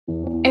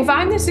If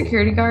I'm the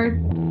security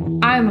guard,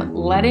 I'm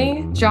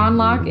letting John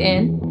Locke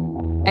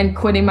in and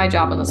quitting my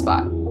job on the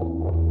spot.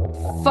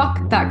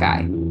 Fuck that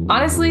guy.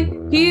 Honestly,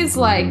 he's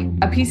like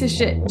a piece of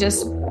shit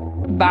just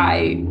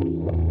by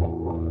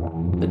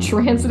the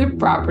transitive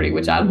property,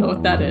 which I don't know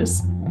what that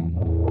is.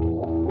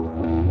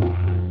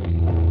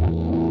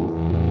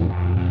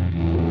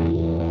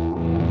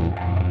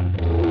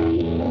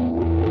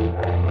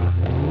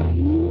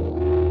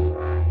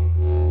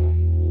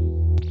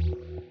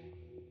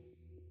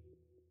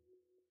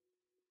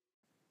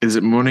 Is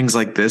it mornings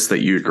like this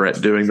that you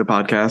regret doing the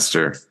podcast,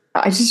 or?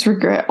 I just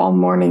regret all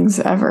mornings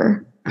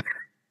ever.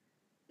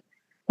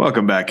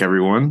 Welcome back,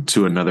 everyone,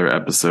 to another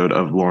episode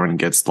of Lauren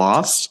Gets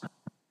Lost.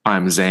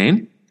 I'm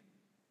Zane.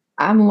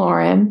 I'm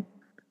Lauren.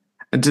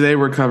 And today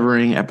we're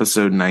covering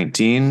episode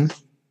 19,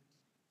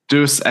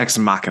 Deus Ex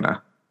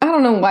Machina. I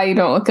don't know why you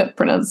don't look up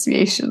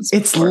pronunciations.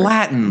 It's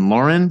Latin,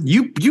 Lauren.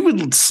 You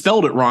would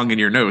spelled it wrong in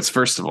your notes,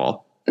 first of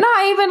all. No,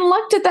 I even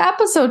looked at the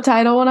episode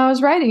title when I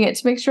was writing it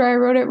to make sure I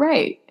wrote it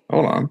right.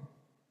 Hold on.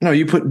 No,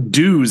 you put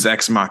Deus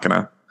Ex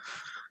Machina.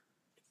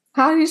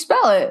 How do you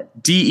spell it?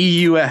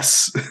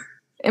 Deus.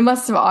 It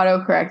must have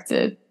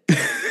autocorrected.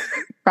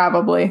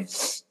 Probably.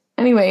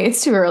 Anyway,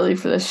 it's too early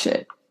for this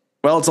shit.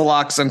 Well, it's a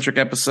Locke-centric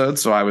episode,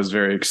 so I was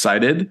very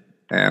excited,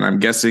 and I'm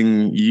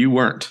guessing you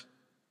weren't.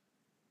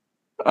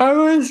 I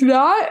was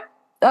not.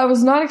 I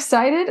was not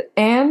excited,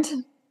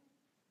 and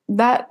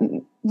that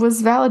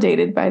was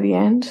validated by the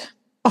end.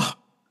 Oh,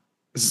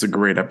 this is a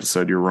great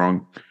episode. You're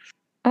wrong.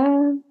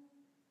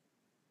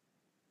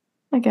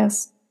 I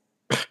guess.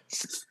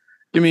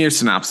 Give me your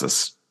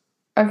synopsis.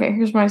 Okay,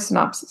 here's my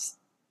synopsis.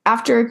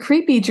 After a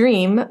creepy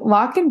dream,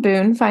 Locke and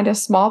Boone find a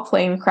small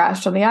plane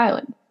crashed on the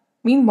island.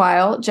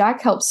 Meanwhile,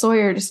 Jack helps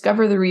Sawyer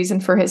discover the reason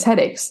for his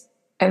headaches.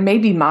 And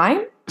maybe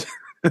mine?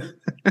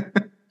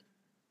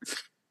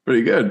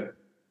 Pretty good.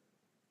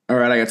 All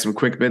right, I got some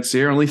quick bits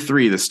here. Only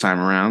 3 this time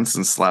around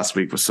since last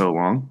week was so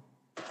long.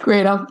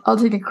 Great, I'll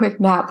take a quick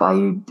nap while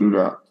you do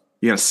that.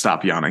 You gotta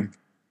stop yawning.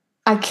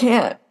 I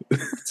can't. I'm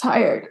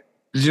tired.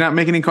 Did you not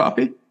make any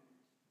coffee?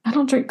 I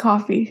don't drink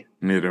coffee.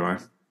 Neither do I.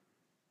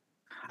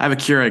 I have a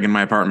Keurig in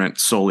my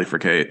apartment solely for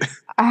Kate.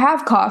 I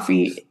have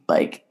coffee,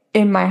 like,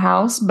 in my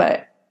house,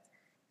 but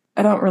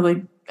I don't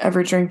really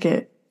ever drink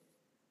it.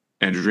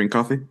 Andrew drink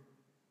coffee?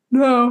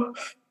 No.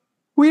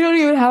 We don't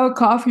even have a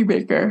coffee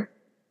maker.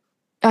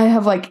 I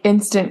have, like,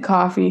 instant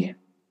coffee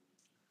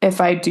if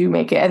I do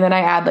make it. And then I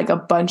add, like, a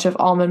bunch of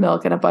almond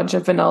milk and a bunch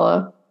of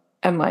vanilla.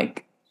 And,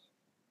 like,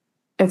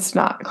 it's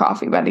not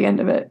coffee by the end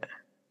of it.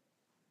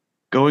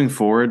 Going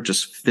forward,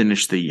 just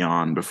finish the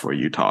yawn before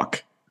you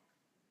talk.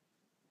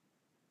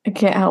 I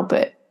can't help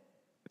it.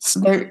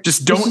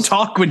 Just don't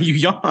talk when you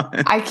yawn.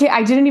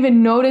 I didn't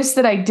even notice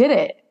that I did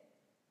it.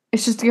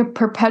 It's just like a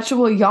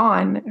perpetual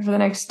yawn for the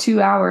next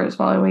 2 hours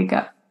while I wake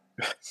up.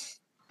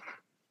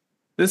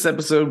 This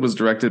episode was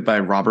directed by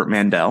Robert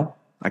Mandel.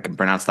 I can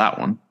pronounce that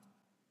one.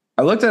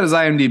 I looked at his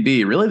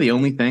IMDb. Really, the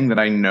only thing that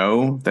I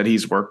know that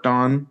he's worked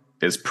on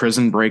is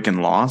Prison Break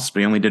and Lost, but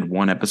he only did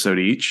 1 episode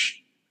each.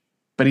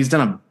 But he's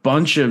done a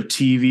bunch of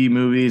TV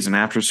movies and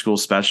after-school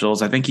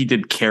specials. I think he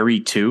did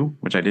Carrie 2,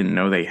 which I didn't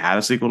know they had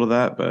a sequel to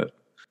that. But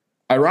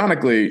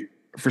ironically,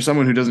 for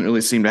someone who doesn't really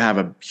seem to have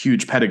a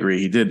huge pedigree,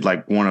 he did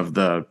like one of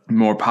the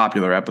more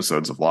popular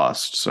episodes of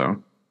Lost.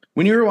 So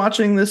when you were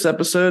watching this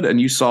episode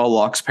and you saw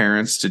Locke's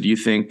parents, did you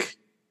think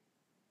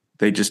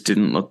they just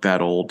didn't look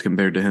that old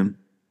compared to him?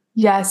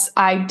 Yes,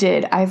 I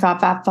did. I thought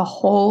that the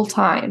whole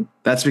time.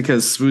 That's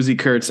because Swoosie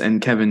Kurtz and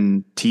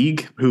Kevin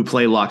Teague, who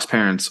play Locke's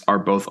parents, are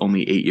both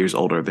only 8 years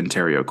older than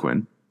Terry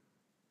O'Quinn.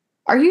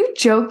 Are you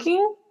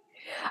joking?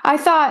 I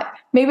thought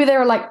maybe they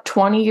were like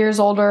 20 years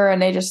older and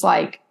they just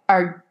like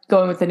are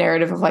going with the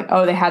narrative of like,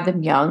 oh, they had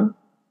them young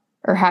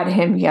or had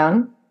him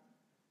young.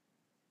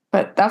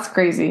 But that's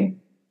crazy.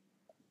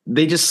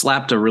 They just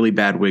slapped a really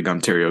bad wig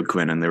on Terry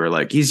O'Quinn and they were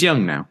like, he's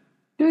young now.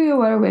 Do you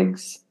wear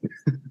wigs?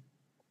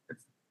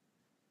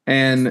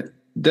 And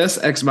Deus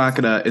Ex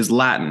Machina is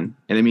Latin,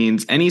 and it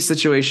means any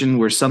situation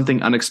where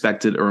something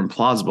unexpected or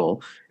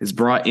implausible is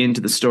brought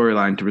into the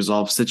storyline to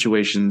resolve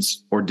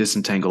situations or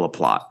disentangle a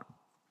plot.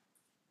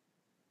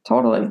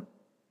 Totally.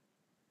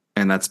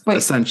 And that's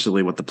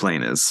essentially what the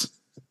plane is.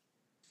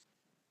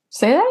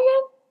 Say that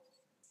again?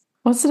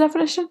 What's the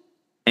definition?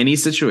 Any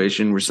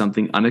situation where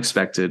something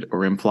unexpected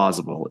or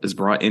implausible is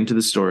brought into the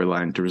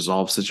storyline to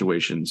resolve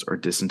situations or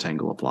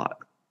disentangle a plot.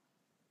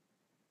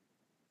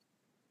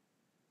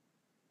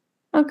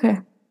 Okay,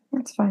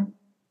 that's fine.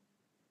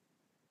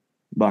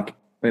 Buck,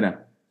 lay down.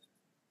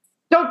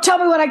 Don't tell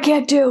me what I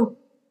can't do.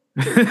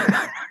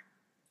 How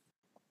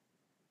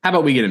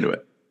about we get into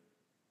it?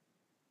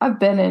 I've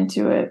been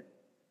into it.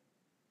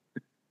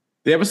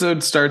 The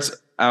episode starts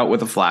out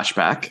with a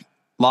flashback.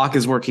 Locke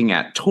is working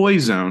at Toy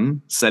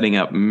Zone, setting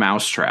up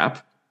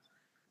Mousetrap.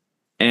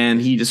 And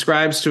he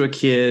describes to a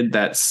kid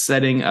that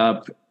setting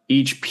up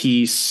each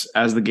piece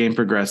as the game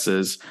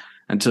progresses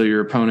until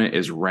your opponent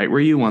is right where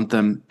you want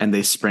them and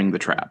they spring the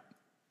trap,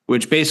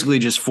 which basically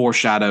just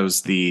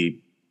foreshadows the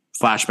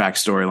flashback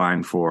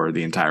storyline for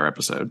the entire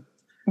episode.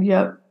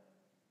 Yep.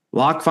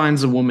 Locke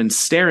finds a woman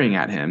staring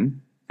at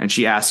him, and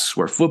she asks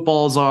where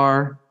footballs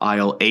are,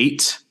 aisle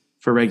 8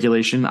 for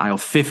regulation, aisle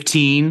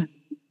 15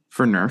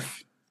 for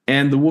Nerf.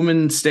 And the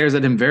woman stares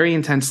at him very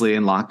intensely,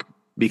 and Locke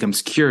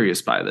becomes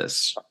curious by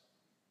this.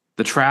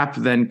 The trap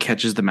then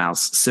catches the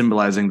mouse,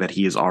 symbolizing that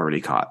he is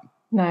already caught.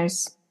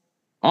 Nice.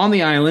 On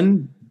the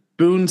island,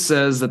 Boone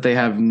says that they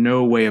have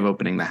no way of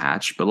opening the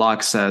hatch, but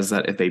Locke says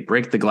that if they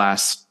break the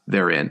glass,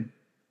 they're in.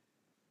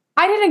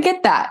 I didn't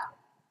get that.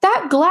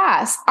 That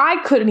glass,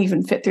 I couldn't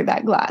even fit through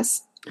that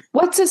glass.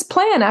 What's his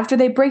plan after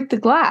they break the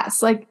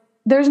glass? Like,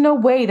 there's no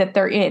way that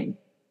they're in.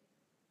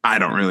 I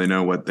don't really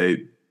know what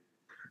they...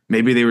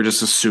 Maybe they were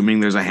just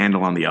assuming there's a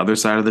handle on the other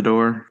side of the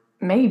door.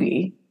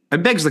 Maybe.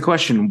 It begs the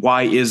question,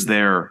 why is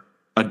there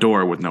a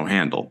door with no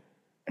handle?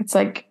 It's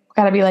like,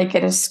 gotta be like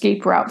an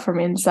escape route from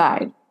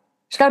inside.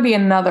 There's gotta be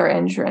another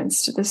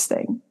entrance to this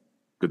thing.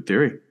 Good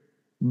theory.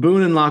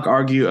 Boone and Locke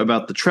argue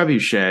about the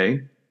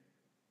trebuchet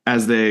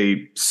as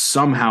they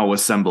somehow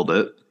assembled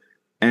it,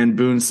 and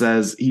Boone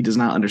says he does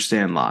not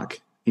understand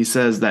Locke. He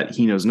says that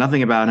he knows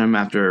nothing about him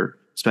after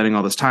spending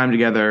all this time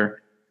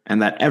together,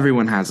 and that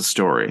everyone has a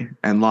story.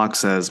 And Locke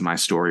says, my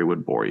story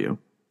would bore you.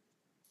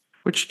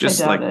 Which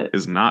just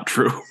is not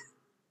true.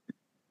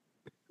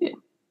 Yeah.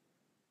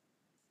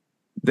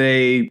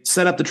 They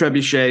set up the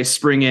trebuchet,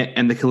 spring it,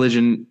 and the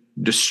collision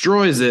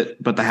destroys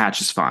it, but the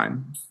hatch is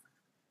fine.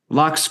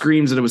 Locke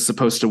screams that it was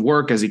supposed to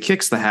work as he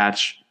kicks the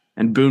hatch,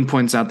 and Boone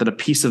points out that a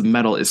piece of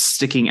metal is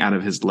sticking out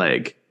of his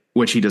leg,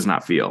 which he does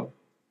not feel.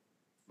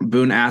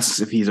 Boone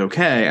asks if he's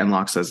okay, and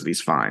Locke says that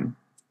he's fine.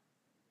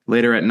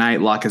 Later at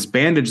night, Locke has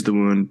bandaged the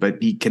wound,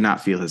 but he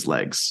cannot feel his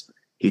legs.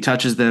 He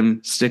touches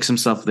them, sticks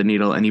himself with a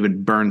needle, and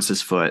even burns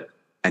his foot,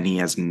 and he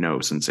has no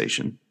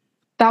sensation.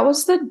 That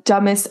was the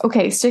dumbest.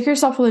 Okay, stick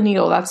yourself with a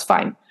needle, that's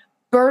fine.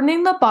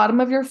 Burning the bottom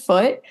of your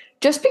foot,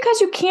 just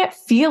because you can't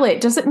feel it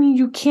doesn't mean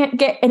you can't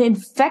get an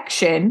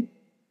infection.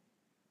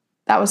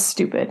 That was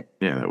stupid.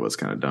 Yeah, that was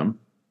kind of dumb.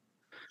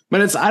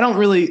 But I don't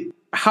really,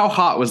 how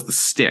hot was the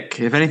stick?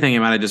 If anything, it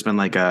might have just been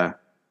like an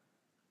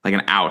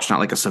ouch, not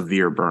like a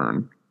severe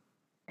burn.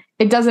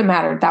 It doesn't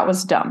matter. That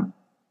was dumb.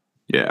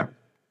 Yeah.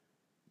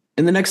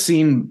 In the next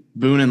scene,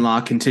 Boone and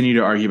Locke continue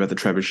to argue about the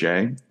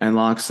trebuchet, and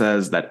Locke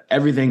says that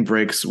everything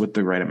breaks with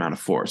the right amount of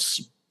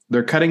force.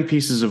 They're cutting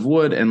pieces of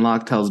wood, and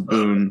Locke tells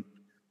Boone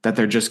that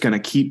they're just going to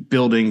keep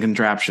building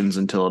contraptions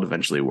until it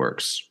eventually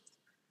works.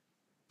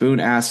 Boone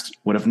asks,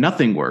 what if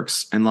nothing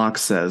works? And Locke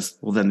says,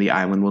 well, then the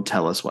island will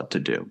tell us what to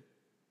do.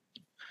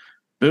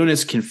 Boone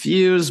is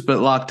confused, but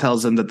Locke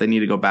tells him that they need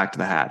to go back to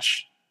the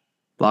hatch.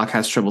 Locke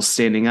has trouble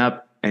standing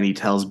up, and he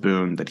tells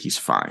Boone that he's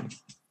fine.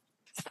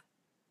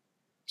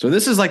 So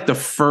this is like the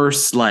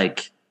first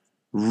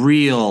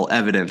real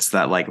evidence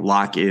that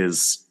Locke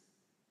is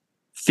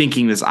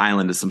thinking this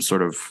island is some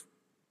sort of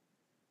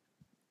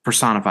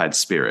personified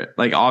spirit.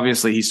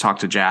 Obviously he's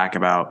talked to Jack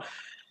about,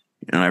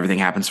 everything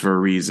happens for a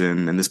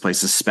reason and this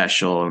place is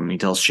special. And he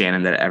tells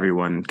Shannon that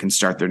everyone can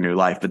start their new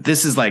life. But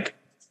this is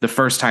the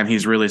first time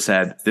he's really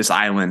said this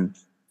island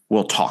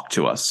will talk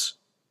to us.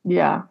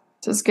 Yeah.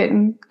 Just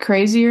getting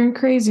crazier and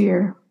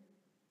crazier.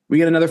 We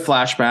get another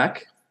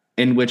flashback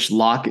in which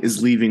Locke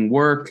is leaving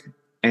work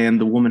and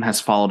the woman has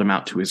followed him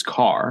out to his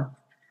car.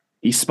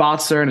 He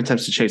spots her and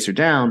attempts to chase her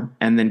down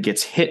and then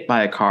gets hit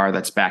by a car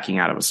that's backing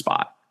out of a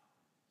spot.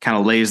 Kind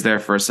of lays there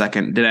for a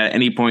second. Did at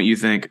any point you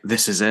think,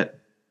 this is it?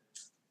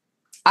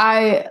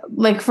 I,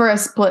 for a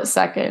split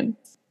second.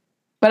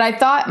 But I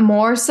thought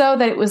more so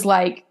that it was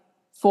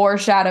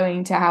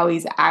foreshadowing to how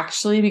he's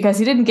actually, because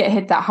he didn't get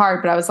hit that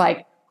hard, but I was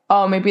like,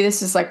 oh, maybe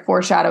this is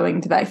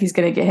foreshadowing to that he's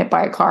going to get hit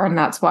by a car and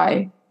that's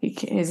why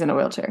he's in a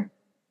wheelchair.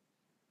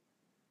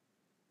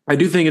 I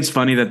do think it's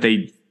funny that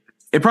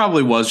it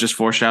probably was just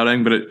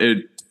foreshadowing, but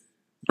it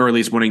or at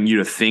least wanting you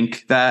to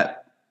think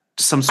that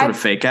some sort of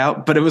fake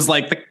out. But it was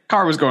the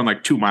car was going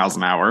 2 miles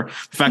an hour.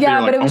 The fact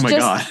that you're oh my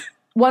God.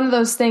 One of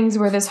those things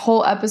where this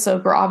whole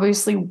episode, we're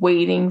obviously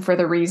waiting for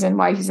the reason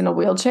why he's in a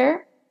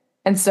wheelchair.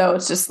 And so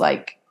it's just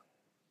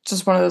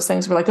just one of those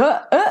things where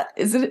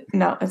is it?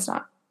 No, it's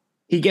not.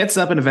 He gets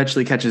up and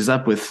eventually catches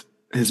up with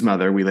his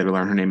mother. We later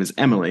learn her name is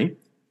Emily.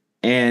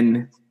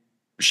 And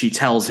she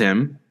tells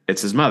him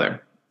it's his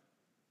mother.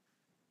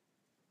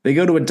 They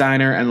go to a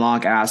diner and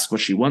Locke asks what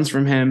she wants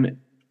from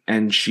him.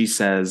 And she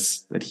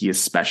says that he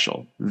is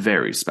special,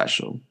 very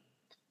special.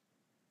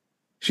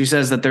 She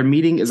says that their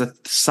meeting is a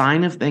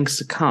sign of things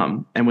to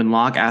come. And when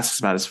Locke asks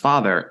about his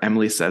father,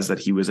 Emily says that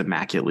he was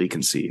immaculately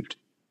conceived.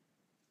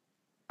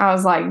 I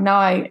was like, no,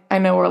 I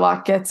know where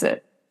Locke gets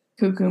it.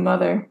 Cuckoo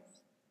mother.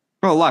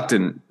 Well, Locke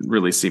didn't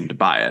really seem to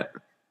buy it.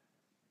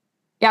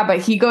 Yeah, but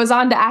he goes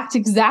on to act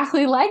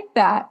exactly like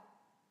that.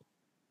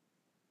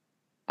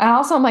 And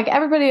also, I'm like,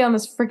 everybody on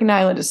this freaking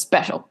island is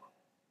special.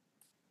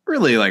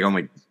 Really,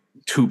 only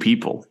 2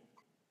 people.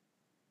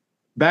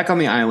 Back on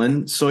the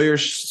island, Sawyer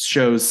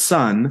shows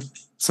Sun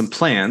some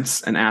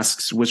plants and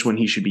asks which one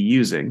he should be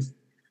using.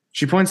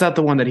 She points out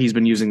the one that he's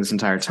been using this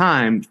entire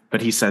time,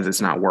 but he says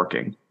it's not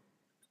working.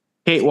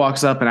 Kate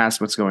walks up and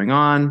asks what's going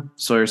on.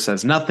 Sawyer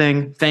says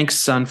nothing, thanks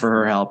Sun for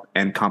her help,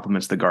 and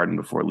compliments the garden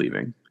before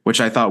leaving.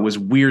 which I thought was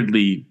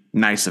weirdly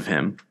nice of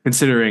him,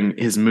 considering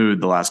his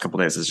mood the last couple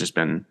of days has just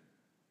been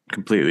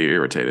completely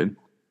irritated.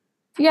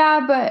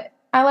 Yeah, but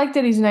I like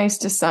that he's nice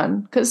to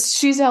Sun because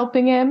she's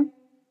helping him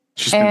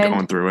She's been and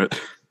going through it.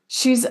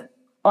 she's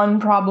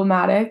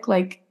unproblematic.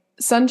 Like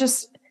Sun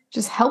just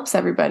helps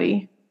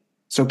everybody.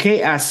 So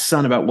Kate asks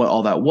Sun about what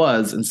all that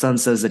was, and Sun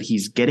says that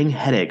he's getting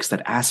headaches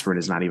that aspirin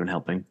is not even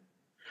helping.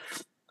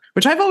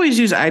 Which I've always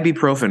used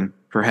ibuprofen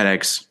for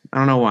headaches. I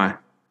don't know why.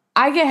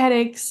 I get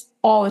headaches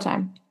all the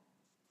time.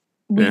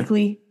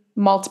 Weekly,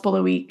 multiple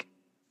a week.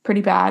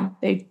 Pretty bad.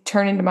 They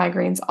turn into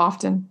migraines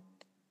often.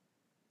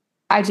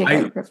 I take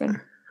ibuprofen.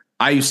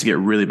 I used to get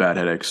really bad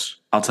headaches.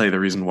 I'll tell you the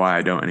reason why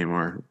I don't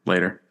anymore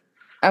later.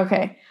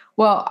 Okay.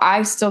 Well,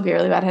 I still get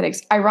really bad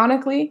headaches.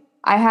 Ironically,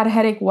 I had a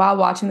headache while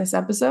watching this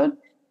episode,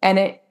 and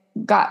it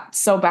got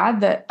so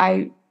bad that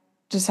I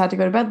just had to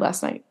go to bed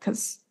last night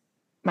because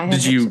my head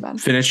hurt so bad. Did you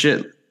finish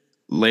it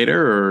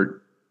later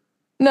or?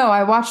 No,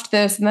 I watched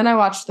this, and then I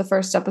watched the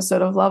first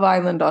episode of Love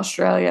Island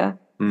Australia.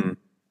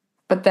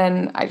 But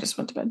then I just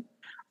went to bed.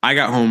 I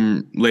got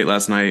home late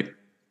last night.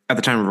 At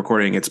the time of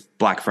recording, it's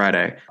Black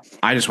Friday.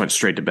 I just went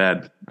straight to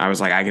bed. I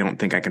was like, I don't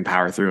think I can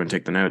power through and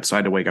take the notes, so I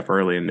had to wake up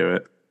early and do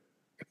it.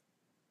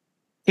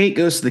 Kate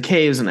goes to the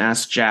caves and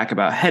asks Jack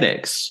about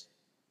headaches.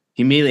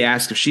 He immediately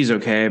asks if she's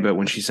okay, but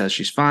when she says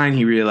she's fine,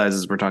 he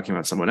realizes we're talking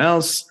about someone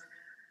else.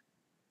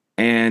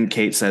 And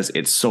Kate says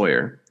it's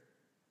Sawyer.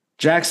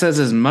 Jack says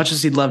as much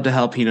as he'd love to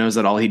help, he knows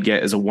that all he'd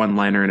get is a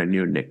one-liner and a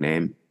new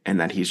nickname, and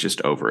that he's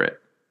just over it.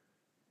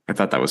 I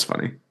thought that was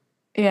funny.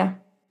 Yeah.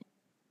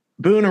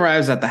 Boone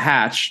arrives at the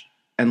hatch,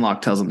 and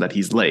Locke tells him that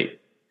he's late.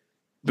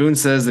 Boone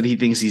says that he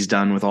thinks he's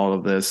done with all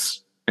of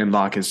this, and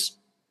Locke is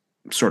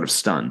sort of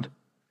stunned.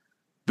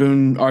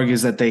 Boone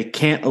argues that they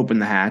can't open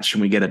the hatch,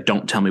 and we get a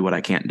don't tell me what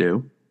I can't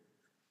do.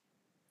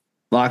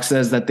 Locke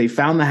says that they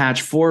found the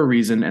hatch for a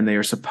reason, and they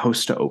are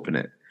supposed to open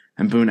it.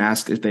 And Boone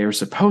asks if they are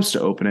supposed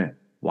to open it,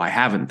 why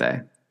haven't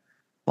they?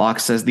 Locke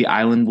says the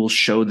island will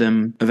show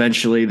them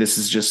eventually. This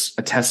is just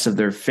a test of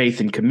their faith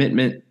and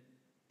commitment,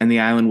 and the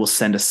island will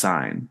send a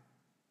sign.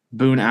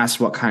 Boone asks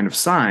what kind of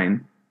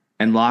sign,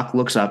 and Locke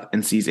looks up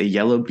and sees a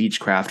yellow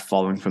Beechcraft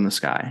falling from the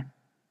sky.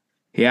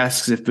 He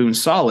asks if Boone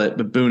saw it,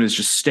 but Boone is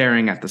just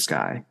staring at the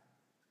sky.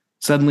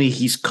 Suddenly,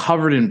 he's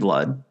covered in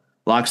blood.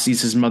 Locke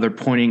sees his mother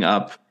pointing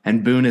up,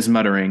 and Boone is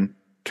muttering,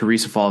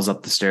 Teresa falls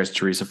up the stairs,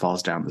 Teresa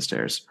falls down the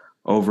stairs,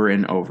 over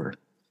and over.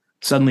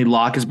 Suddenly,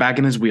 Locke is back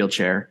in his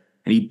wheelchair,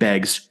 and he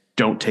begs,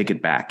 don't take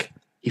it back.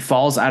 He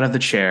falls out of the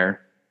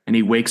chair, and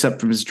he wakes up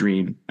from his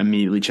dream,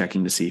 immediately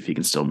checking to see if he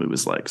can still move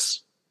his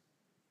legs.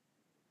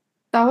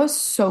 That was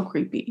so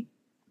creepy.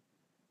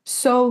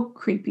 So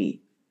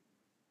creepy.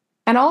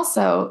 And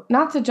also,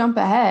 not to jump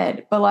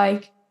ahead, but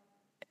like,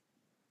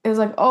 it was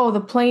like, oh, the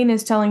plane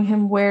is telling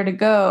him where to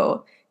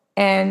go.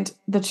 And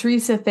the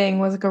Teresa thing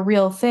was like a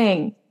real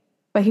thing.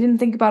 But he didn't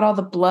think about all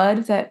the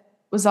blood that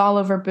was all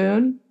over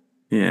Boone.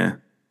 Yeah.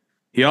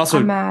 He also...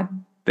 I'm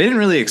mad. They didn't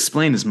really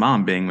explain his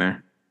mom being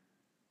there.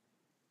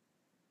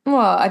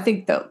 Well, I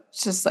think though, it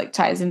just like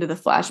ties into the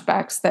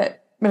flashbacks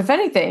that, but if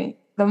anything,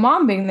 the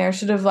mom being there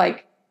should have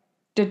like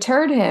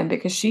deterred him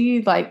because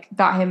she like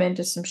got him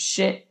into some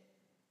shit.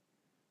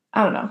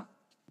 I don't know.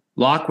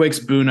 Locke wakes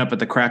Boone up at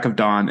the crack of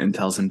dawn and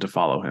tells him to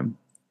follow him.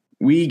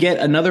 We get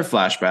another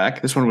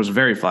flashback. This one was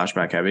very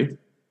flashback heavy.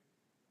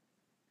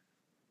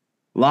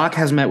 Locke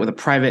has met with a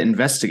private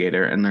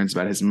investigator and learns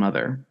about his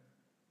mother.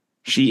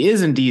 She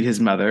is indeed his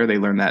mother. They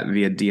learn that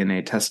via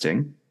DNA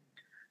testing.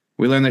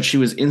 We learn that she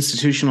was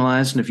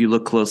institutionalized, and if you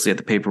look closely at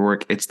the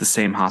paperwork, it's the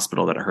same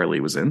hospital that Hurley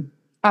was in.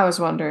 I was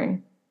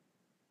wondering.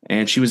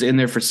 And she was in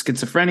there for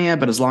schizophrenia,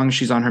 but as long as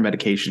she's on her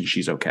medication,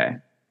 she's okay.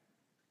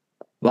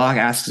 Locke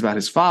asks about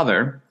his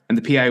father, and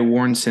the PI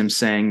warns him,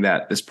 saying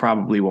that this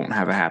probably won't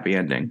have a happy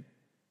ending.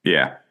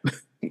 Yeah.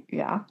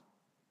 Yeah.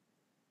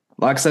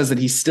 Locke says that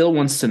he still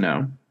wants to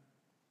know.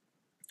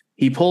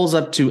 He pulls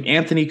up to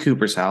Anthony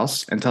Cooper's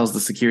house and tells the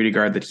security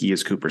guard that he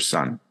is Cooper's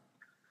son.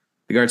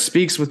 The guard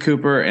speaks with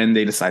Cooper, and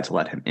they decide to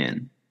let him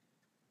in.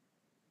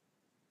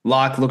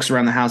 Locke looks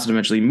around the house and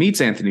eventually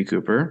meets Anthony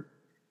Cooper.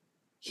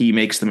 He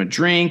makes them a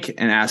drink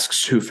and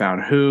asks who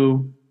found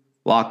who.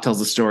 Locke tells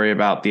the story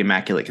about the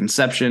Immaculate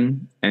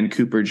Conception, and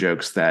Cooper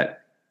jokes that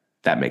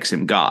makes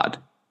him God.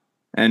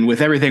 And with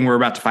everything we're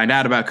about to find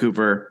out about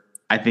Cooper,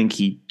 I think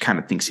he kind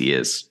of thinks he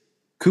is.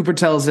 Cooper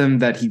tells him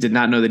that he did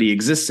not know that he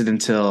existed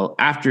until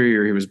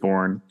after he was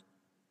born,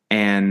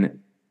 and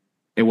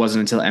it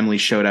wasn't until Emily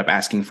showed up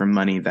asking for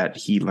money that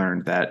he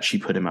learned that she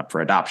put him up for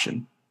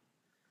adoption.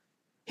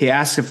 He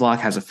asks if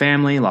Locke has a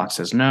family. Locke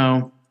says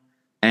no,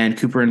 and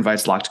Cooper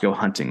invites Locke to go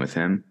hunting with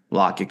him.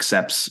 Locke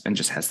accepts and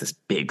just has this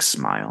big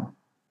smile.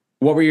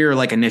 What were your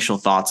initial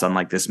thoughts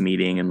on this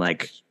meeting, and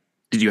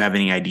did you have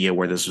any idea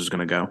where this was going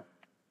to go?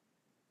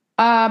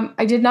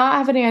 I did not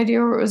have any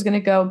idea where it was going to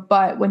go,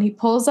 but when he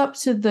pulls up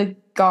to the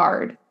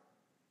guard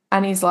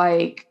and he's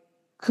like,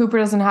 Cooper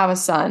doesn't have a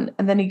son.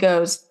 And then he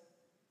goes,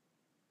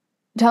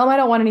 tell him I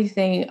don't want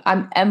anything.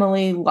 I'm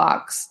Emily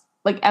Locke's.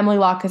 Emily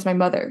Locke is my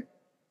mother.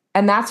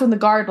 And that's when the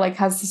guard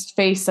has this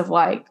face of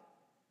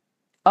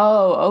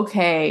oh,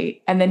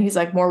 okay. And then he's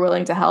like more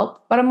willing to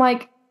help. But I'm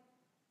like,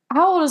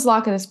 how old is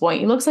Locke at this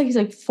point? He looks like he's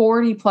like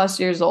 40 plus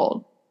years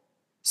old.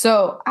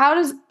 So how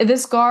does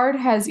this guard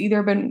has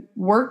either been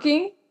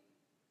working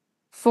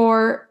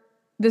for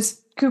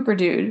this Cooper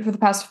dude for the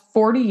past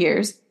 40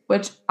 years,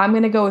 which I'm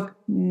going to go with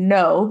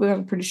no, because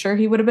I'm pretty sure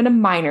he would have been a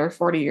minor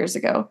 40 years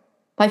ago.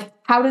 Like,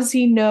 how does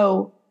he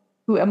know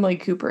who Emily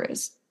Cooper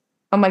is?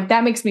 I'm like,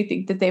 that makes me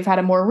think that they've had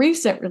a more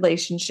recent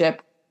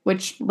relationship,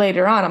 which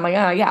later on, I'm like,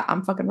 oh, yeah,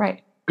 I'm fucking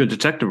right. Good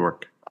detective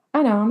work.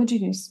 I know, I'm a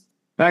genius.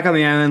 Back on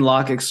the island,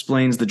 Locke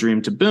explains the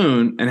dream to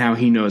Boone and how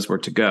he knows where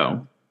to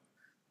go.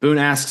 Boone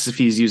asks if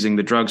he's using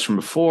the drugs from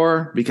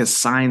before because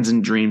signs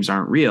and dreams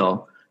aren't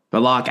real,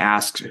 but Locke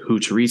asks who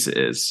Teresa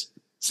is,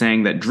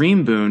 saying that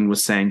Dream Boone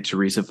was saying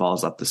Teresa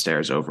falls up the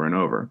stairs over and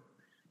over.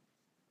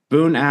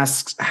 Boone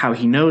asks how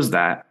he knows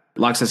that.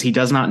 Locke says he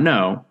does not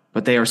know,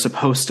 but they are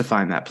supposed to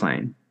find that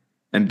plane,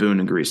 and Boone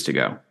agrees to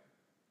go.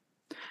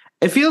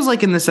 It feels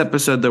like in this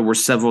episode there were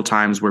several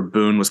times where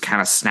Boone was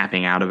kind of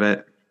snapping out of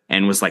it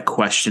and was like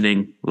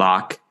questioning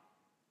Locke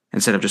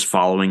instead of just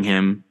following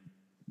him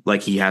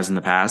like he has in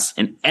the past.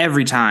 And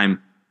every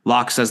time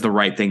Locke says the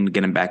right thing to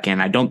get him back in.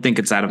 I don't think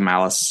it's out of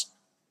malice.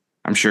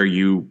 I'm sure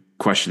you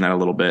question that a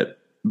little bit,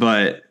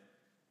 but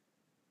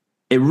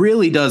it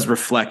really does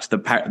reflect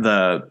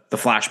the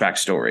flashback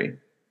story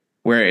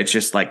where it's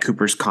just like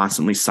Cooper's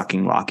constantly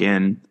sucking Locke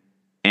in.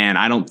 And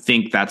I don't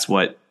think that's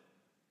what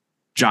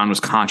John was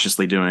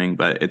consciously doing,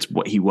 but it's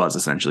what he was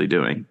essentially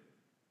doing.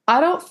 I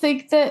don't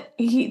think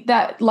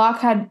that Locke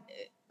had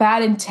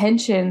bad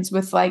intentions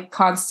with like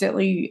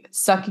constantly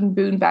sucking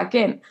Boone back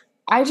in.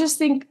 I just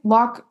think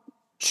Locke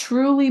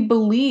truly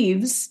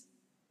believes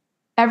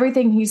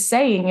everything he's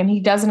saying, and he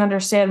doesn't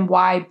understand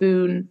why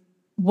Boone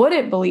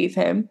wouldn't believe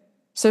him.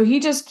 So he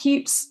just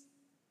keeps,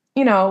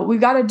 we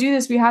got to do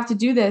this. We have to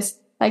do this.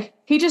 Like,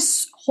 he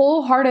just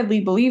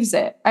wholeheartedly believes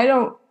it. I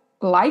don't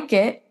like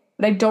it,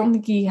 but I don't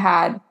think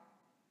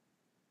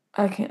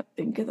I can't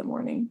think of the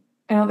morning.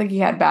 I don't think he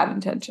had bad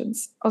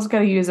intentions. I was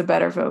going to use a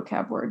better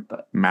vocab word,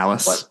 but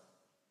malice.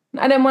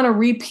 I didn't want to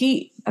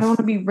repeat. I don't want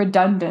to be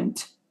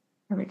redundant.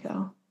 There we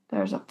go.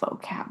 There's a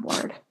vocab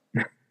word.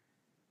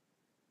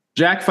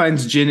 Jack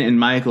finds Jin and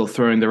Michael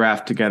throwing the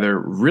raft together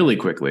really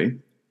quickly.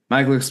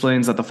 Michael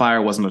explains that the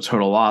fire wasn't a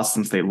total loss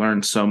since they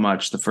learned so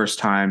much the first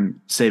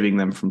time, saving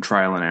them from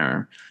trial and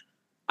error.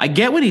 I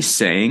get what he's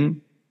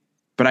saying,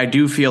 but I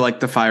do feel like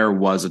the fire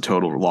was a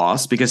total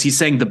loss because he's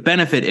saying the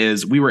benefit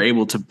is we were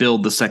able to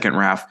build the second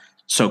raft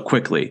so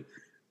quickly.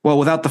 Well,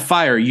 without the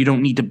fire, you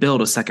don't need to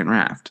build a second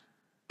raft.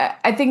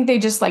 I think they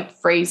just like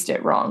phrased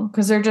it wrong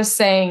because they're just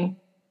saying,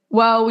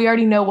 well, we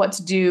already know what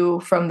to do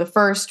from the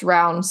first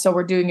round, so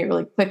we're doing it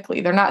really quickly.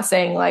 They're not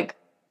saying like,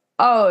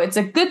 oh, it's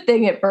a good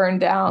thing it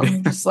burned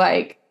down. Just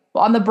like,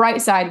 well, on the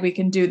bright side, we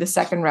can do the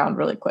second round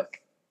really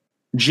quick.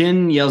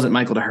 Jin yells at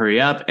Michael to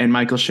hurry up, and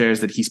Michael shares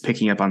that he's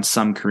picking up on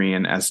some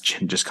Korean as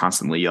Jin just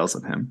constantly yells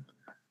at him.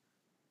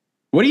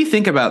 What do you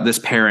think about this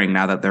pairing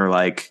now that they're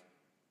like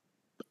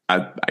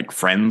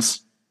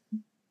friends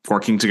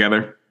working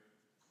together?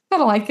 I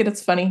don't like it.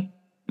 It's funny.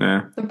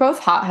 Yeah. They're both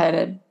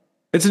hot-headed.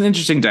 It's an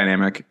interesting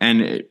dynamic,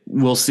 and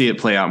we'll see it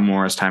play out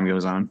more as time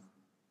goes on.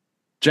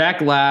 Jack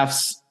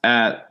laughs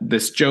at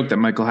this joke that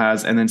Michael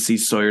has and then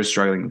sees Sawyer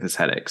struggling with his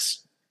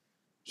headaches.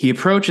 He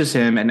approaches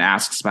him and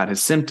asks about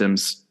his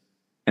symptoms,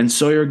 and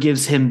Sawyer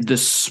gives him the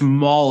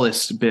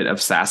smallest bit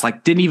of sass,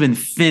 like didn't even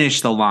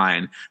finish the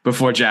line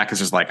before Jack is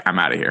just like, I'm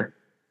out of here.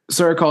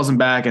 Sawyer calls him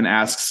back and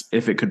asks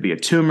if it could be a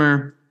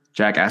tumor.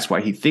 Jack asks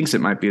why he thinks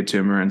it might be a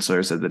tumor, and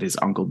Sawyer said that his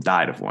uncle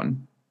died of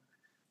one.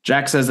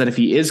 Jack says that if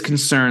he is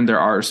concerned, there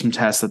are some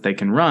tests that they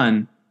can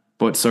run,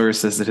 but Sawyer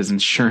says that his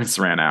insurance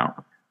ran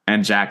out,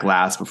 and Jack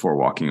laughs before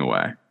walking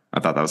away. I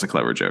thought that was a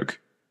clever joke.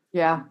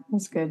 Yeah,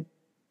 that's good.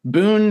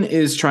 Boone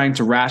is trying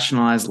to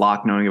rationalize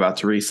Locke knowing about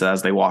Teresa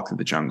as they walk through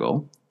the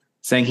jungle,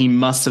 saying he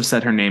must have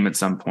said her name at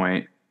some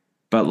point,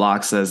 but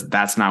Locke says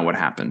that's not what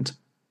happened.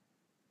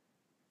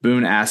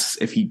 Boone asks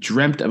if he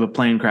dreamt of a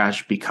plane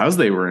crash because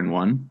they were in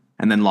one,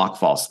 and then Locke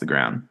falls to the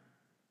ground.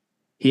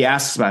 He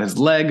asks about his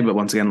leg, but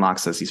once again, Locke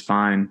says he's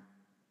fine.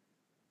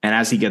 And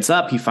as he gets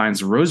up, he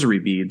finds rosary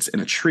beads in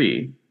a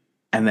tree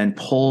and then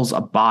pulls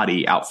a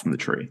body out from the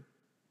tree.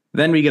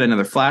 Then we get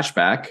another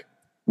flashback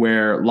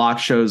where Locke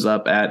shows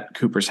up at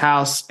Cooper's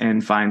house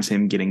and finds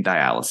him getting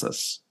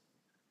dialysis.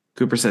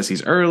 Cooper says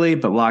he's early,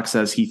 but Locke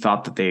says he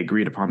thought that they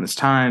agreed upon this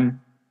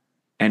time.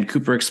 And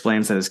Cooper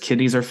explains that his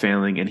kidneys are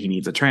failing and he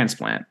needs a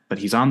transplant, but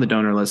he's on the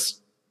donor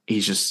list.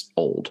 He's just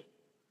old.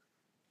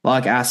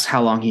 Locke asks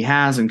how long he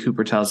has, and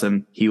Cooper tells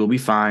him he will be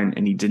fine,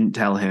 and he didn't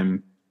tell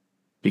him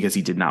because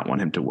he did not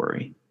want him to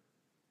worry.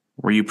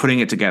 Were you putting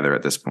it together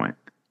at this point?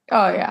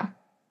 Oh, yeah.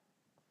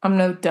 I'm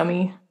no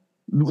dummy.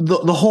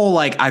 The whole,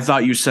 like, I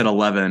thought you said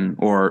 11,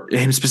 or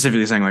him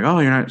specifically saying, like, oh,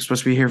 you're not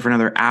supposed to be here for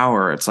another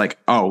hour. It's like,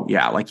 oh,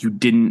 yeah, like you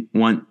didn't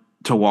want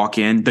to walk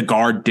in. The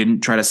guard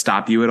didn't try to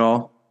stop you at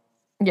all.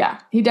 Yeah,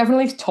 he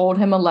definitely told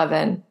him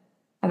 11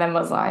 and then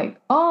was like,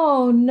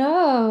 oh,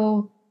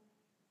 no.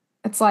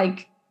 It's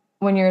like,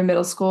 when you're in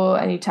middle school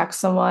and you text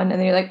someone and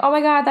then you're like, oh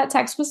my God, that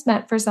text was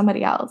meant for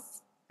somebody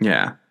else.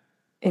 Yeah.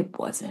 It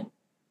wasn't.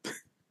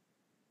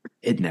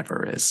 It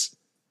never is.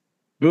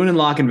 Boone and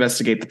Locke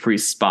investigate the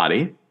priest's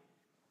body.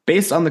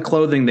 Based on the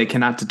clothing, they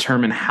cannot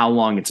determine how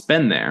long it's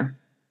been there.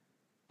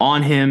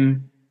 On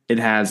him, it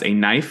has a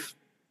knife,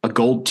 a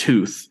gold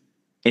tooth,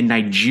 and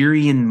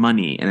Nigerian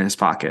money in his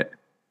pocket.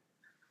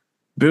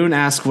 Boone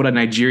asks what a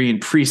Nigerian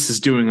priest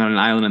is doing on an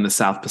island in the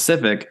South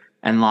Pacific,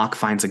 and Locke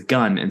finds a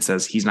gun and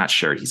says he's not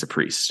sure he's a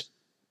priest.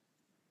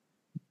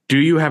 Do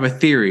you have a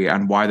theory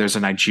on why there's a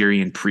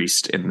Nigerian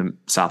priest in the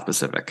South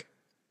Pacific?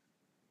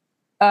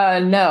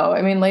 No.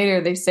 I mean, later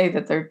they say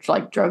that they're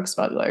like drug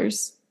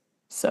smugglers.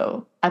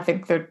 So I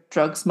think they're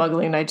drug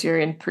smuggling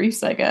Nigerian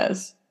priests, I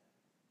guess.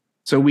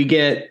 So we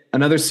get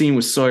another scene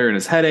with Sawyer and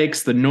his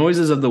headaches, the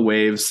noises of the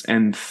waves,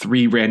 and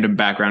 3 random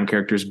background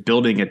characters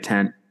building a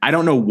tent. I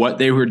don't know what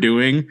they were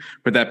doing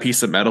with that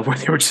piece of metal where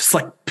they were just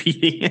like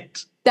beating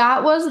it.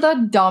 That was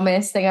the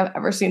dumbest thing I've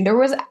ever seen. There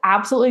was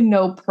absolutely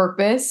no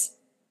purpose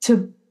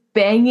to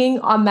banging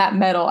on that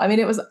metal. I mean,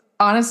 it was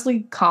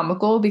honestly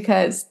comical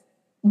because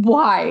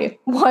why?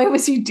 Why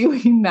was he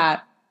doing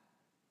that?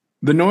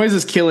 The noise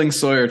is killing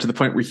Sawyer to the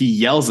point where he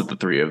yells at the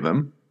 3 of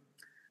them.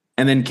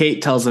 And then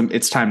Kate tells him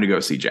it's time to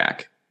go see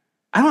Jack.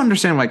 I don't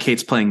understand why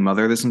Kate's playing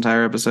mother this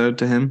entire episode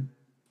to him.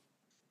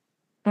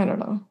 I don't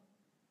know.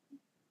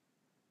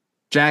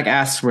 Jack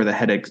asks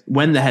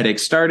when the headache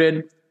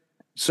started.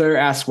 Sawyer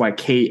asks why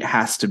Kate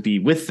has to be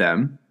with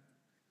them.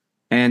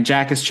 And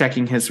Jack is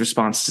checking his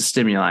response to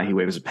stimuli. He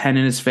waves a pen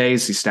in his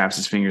face. He snaps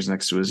his fingers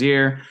next to his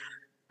ear.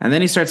 And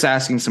then he starts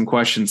asking some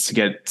questions to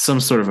get some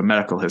sort of a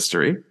medical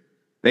history.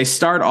 They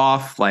start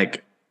off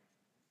like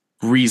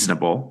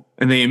reasonable.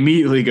 And they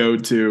immediately go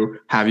to,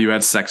 have you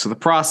had sex with a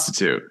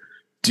prostitute?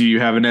 Do you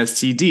have an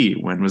STD?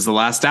 When was the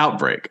last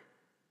outbreak?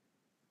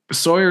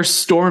 Sawyer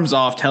storms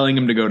off telling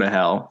him to go to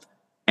hell.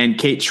 And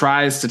Kate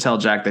tries to tell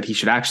Jack that he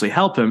should actually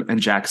help him. And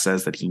Jack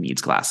says that he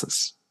needs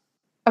glasses.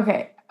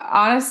 Okay.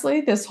 Honestly,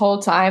 this whole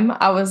time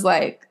I was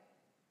like,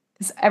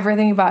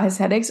 everything about his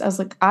headaches, I was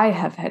like, I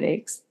have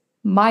headaches.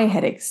 My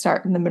headaches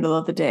start in the middle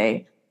of the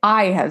day.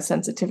 I have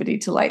sensitivity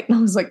to light. And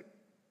I was like,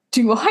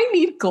 do I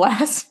need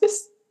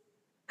glasses?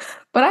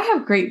 But I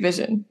have great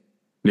vision.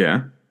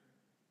 Yeah.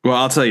 Well,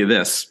 I'll tell you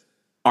this.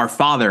 Our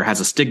father has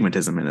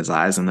astigmatism in his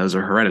eyes, and those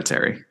are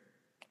hereditary.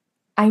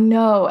 I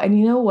know. And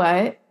you know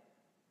what?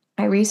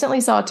 I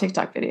recently saw a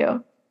TikTok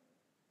video,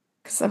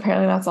 because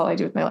apparently that's all I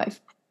do with my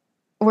life,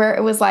 where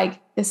it was like,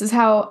 this is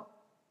how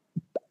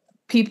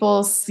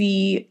people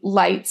see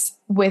lights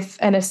with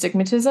an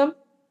astigmatism.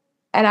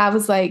 And I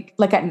was like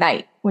at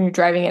night, when you're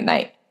driving at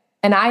night.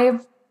 And I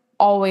have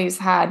always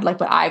had like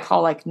what I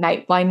call like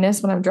night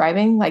blindness when I'm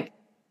driving. Like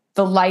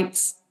the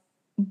lights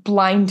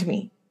blind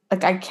me.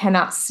 Like I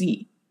cannot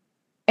see.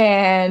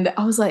 And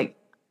I was like,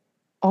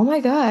 oh my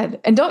God.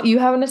 And don't you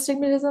have an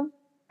astigmatism?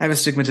 I have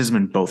astigmatism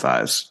in both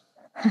eyes.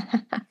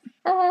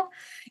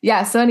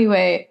 Yeah. So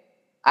anyway,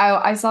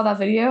 I saw that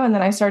video and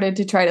then I started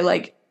to try to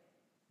like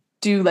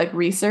do like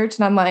research.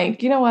 And I'm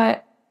like, you know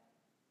what?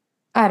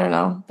 I don't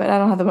know, but I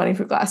don't have the money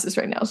for glasses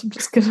right now. So I'm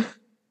just gonna.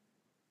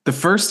 The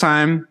first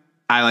time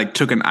I like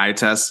took an eye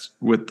test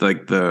with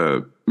like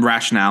the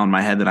rationale in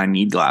my head that I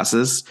need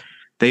glasses,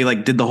 they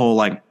like did the whole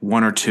like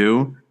 1 or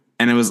 2.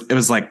 And it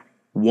was like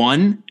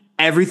 1,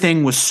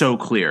 everything was so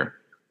clear.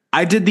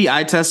 I did the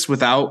eye test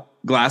without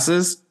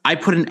glasses. I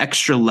put an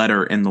extra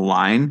letter in the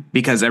line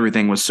because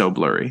everything was so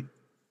blurry.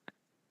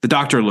 The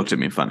doctor looked at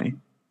me funny.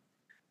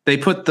 They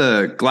put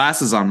the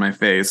glasses on my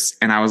face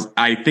and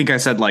I think I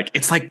said like,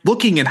 it's like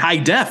looking in high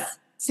def.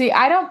 See,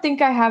 I don't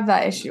think I have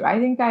that issue. I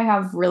think I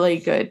have really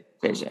good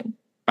vision.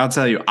 I'll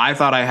tell you, I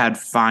thought I had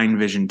fine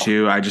vision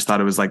too. I just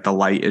thought it was like the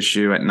light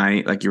issue at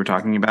night, like you were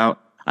talking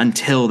about.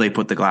 Until they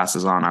put the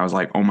glasses on, I was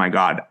like, oh my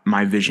God,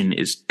 my vision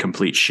is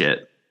complete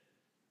shit.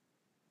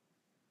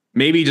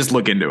 Maybe just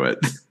look into it.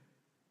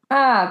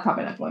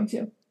 Probably not going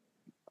to.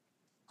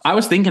 I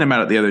was thinking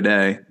about it the other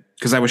day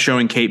because I was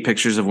showing Kate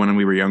pictures of when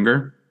we were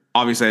younger.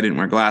 Obviously, I didn't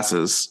wear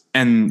glasses.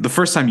 And the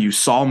first time you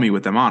saw me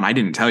with them on, I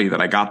didn't tell you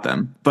that I got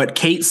them. But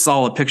Kate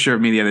saw a picture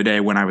of me the other day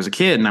when I was a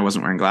kid and I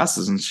wasn't wearing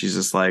glasses. And she's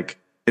just like,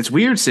 it's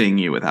weird seeing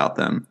you without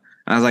them.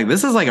 And I was like,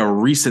 this is like a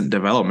recent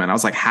development. I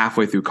was like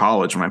halfway through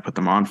college when I put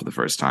them on for the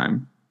first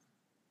time.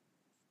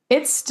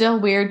 It's still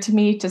weird to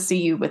me to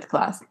see you with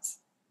glasses.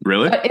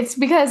 Really? But it's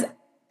because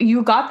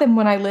you got them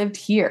when I lived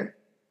here.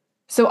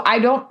 So I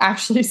don't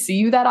actually see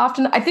you that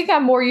often. I think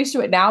I'm more used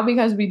to it now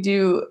because we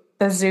do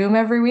the Zoom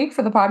every week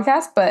for the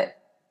podcast. But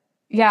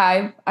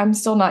yeah, I'm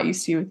still not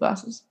used to you with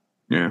glasses.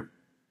 Yeah.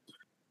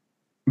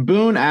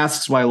 Boone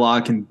asks why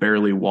Locke can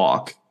barely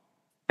walk.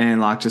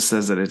 And Locke just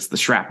says that it's the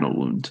shrapnel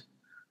wound.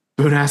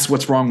 Boone asks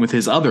what's wrong with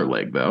his other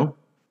leg, though.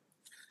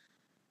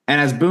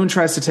 And as Boone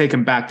tries to take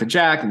him back to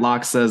Jack,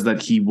 Locke says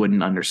that he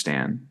wouldn't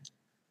understand.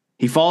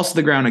 He falls to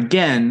the ground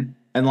again,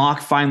 and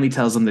Locke finally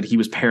tells him that he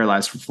was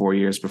paralyzed for 4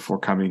 years before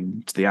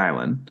coming to the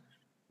island.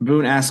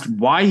 Boone asks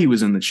why he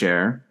was in the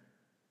chair,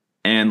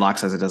 and Locke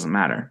says it doesn't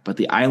matter. But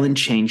the island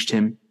changed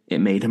him. It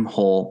made him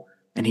whole.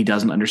 and he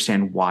doesn't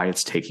understand why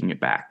it's taking it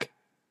back.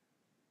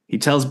 He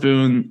tells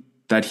Boone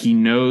that he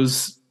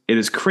knows it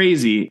is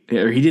crazy,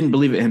 or he didn't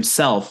believe it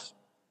himself,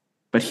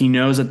 but he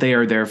knows that they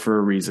are there for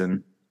a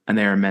reason, and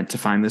they are meant to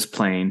find this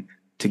plane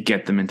to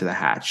get them into the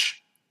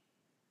hatch.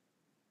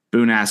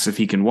 Boone asks if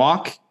he can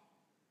walk,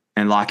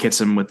 and Locke hits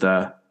him with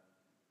the,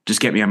 just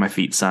get me on my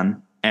feet,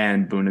 son.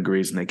 And Boone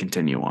agrees, and they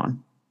continue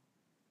on.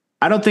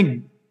 I don't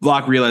think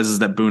Locke realizes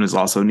that Boone is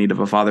also in need of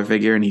a father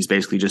figure, and he's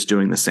basically just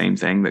doing the same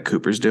thing that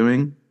Cooper's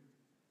doing.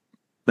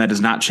 That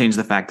does not change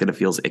the fact that it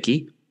feels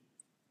icky.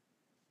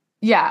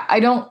 Yeah, I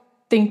don't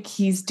think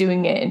he's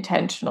doing it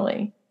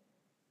intentionally,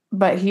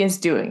 but he is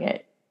doing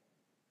it.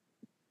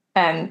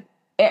 And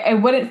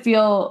it wouldn't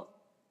feel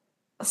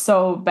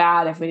so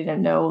bad if we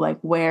didn't know like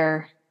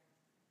where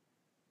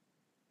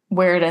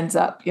it ends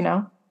up, you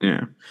know?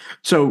 Yeah.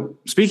 So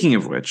speaking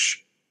of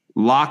which,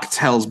 Locke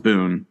tells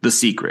Boone the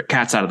secret.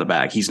 Cat's out of the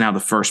bag. He's now the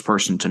first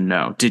person to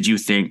know. Did you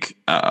think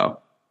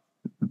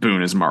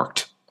Boone is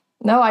marked?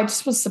 No, I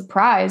just was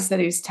surprised that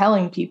he was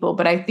telling people,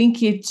 but I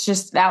think it's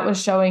just that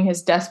was showing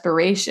his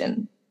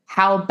desperation,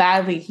 how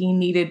badly he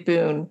needed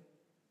Boone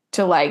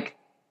to like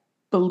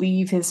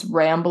believe his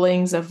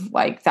ramblings of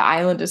like the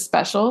island is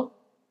special.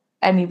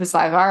 And he was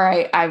like, all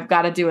right, I've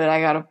got to do it.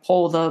 I got to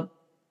pull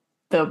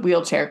the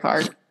wheelchair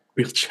card.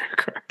 Wheelchair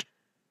card.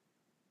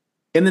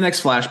 In the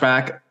next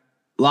flashback,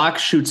 Locke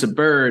shoots a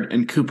bird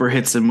and Cooper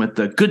hits him with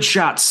the good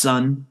shot,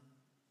 son.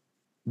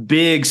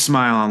 Big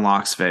smile on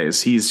Locke's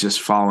face. He's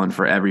just fallen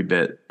for every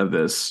bit of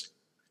this.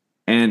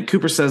 And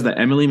Cooper says that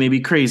Emily may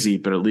be crazy,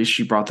 but at least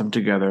she brought them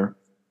together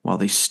while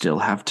they still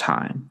have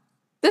time.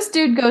 This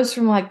dude goes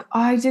from like, oh,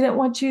 I didn't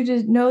want you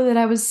to know that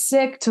I was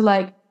sick to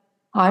like,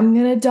 I'm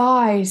going to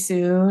die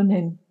soon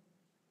and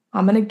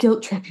I'm going to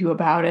guilt trip you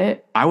about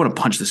it. I want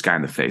to punch this guy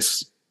in the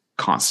face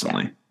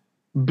constantly. Yeah.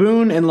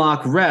 Boone and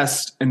Locke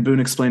rest, and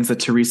Boone explains that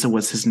Teresa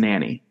was his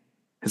nanny.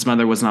 His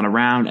mother was not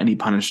around, and he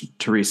punished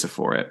Teresa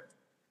for it.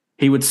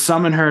 He would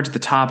summon her to the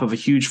top of a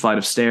huge flight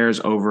of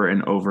stairs over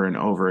and over and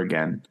over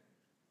again.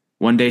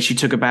 One day she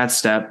took a bad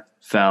step,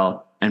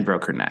 fell, and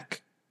broke her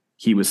neck.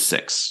 He was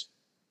 6.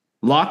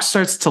 Locke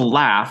starts to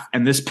laugh,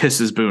 and this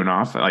pisses Boone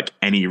off, like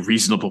any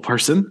reasonable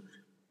person.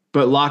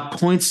 But Locke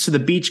points to the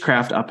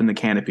Beechcraft up in the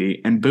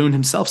canopy, and Boone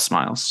himself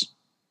smiles.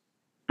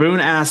 Boone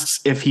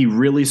asks if he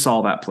really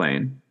saw that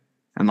plane,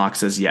 and Locke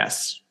says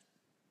yes.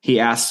 He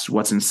asks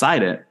what's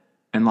inside it,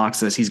 and Locke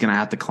says he's going to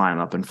have to climb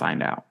up and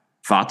find out.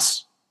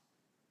 Thoughts?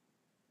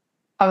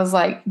 I was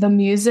like, the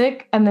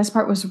music and this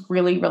part was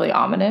really, really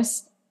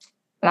ominous.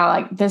 And I'm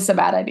like, this is a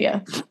bad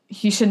idea.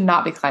 He should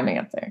not be climbing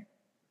up there.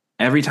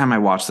 Every time I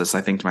watch this,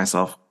 I think to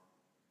myself,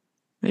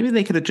 maybe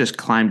they could have just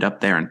climbed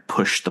up there and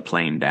pushed the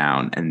plane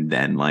down and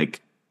then,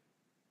 like,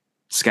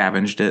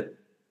 scavenged it.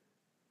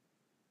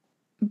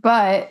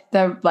 But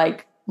the,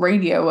 like,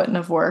 radio wouldn't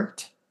have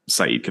worked.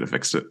 Saeed could have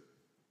fixed it.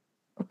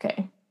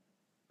 Okay.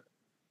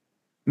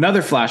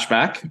 Another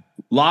flashback.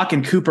 Locke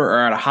and Cooper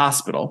are at a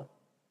hospital.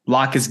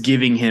 Locke is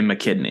giving him a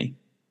kidney.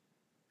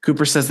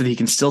 Cooper says that he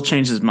can still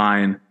change his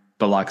mind,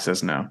 but Locke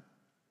says no.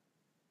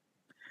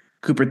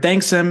 Cooper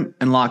thanks him,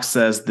 and Locke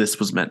says this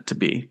was meant to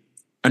be.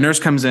 A nurse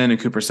comes in, and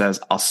Cooper says,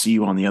 I'll see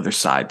you on the other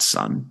side,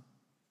 son.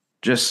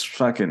 Just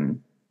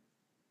fucking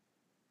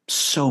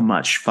so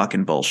much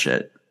fucking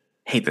bullshit.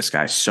 Hate this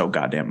guy so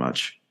goddamn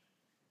much.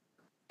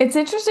 It's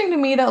interesting to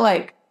me that,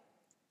 like,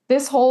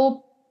 this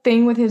whole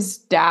thing with his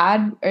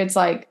dad, it's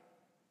like,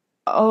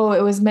 oh,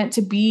 it was meant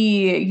to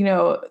be, you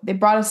know, they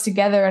brought us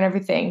together and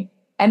everything.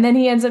 And then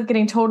he ends up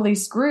getting totally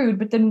screwed,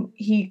 but then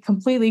he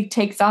completely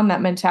takes on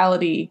that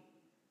mentality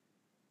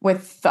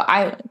with the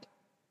island.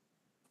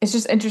 It's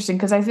just interesting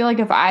because I feel like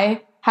if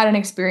I had an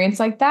experience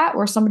like that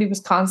where somebody was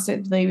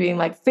constantly being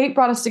like, fate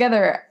brought us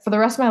together for the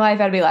rest of my life,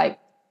 I'd be like,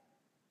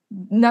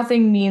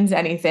 nothing means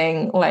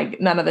anything. Like,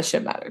 none of this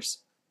shit matters.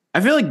 I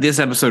feel like this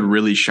episode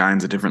really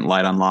shines a different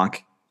light on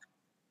Locke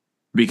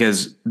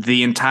because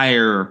the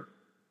entire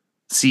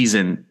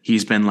season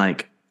he's been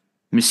like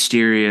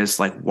mysterious,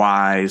 like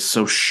wise,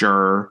 so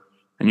sure,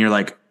 and you're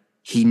like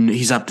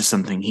he's up to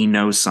something, he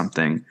knows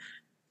something.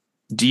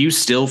 Do you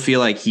still feel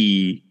like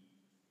he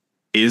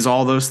is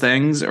all those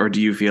things, or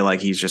do you feel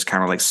like he's just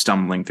kind of like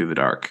stumbling through the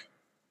dark?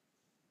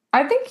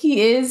 I think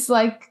he is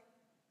like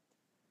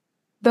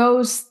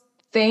those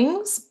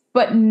things,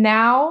 but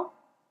now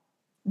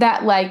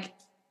that like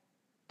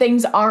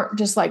things aren't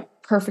just like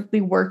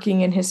perfectly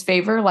working in his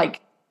favor,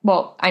 like,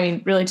 well, I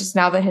mean, really just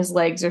now that his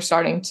legs are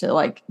starting to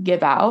like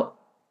give out,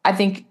 I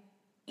think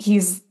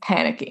he's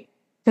panicking.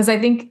 Because I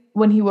think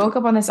when he woke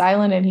up on this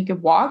island and he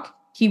could walk,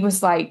 he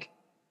was like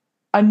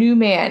a new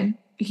man.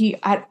 He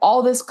had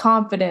all this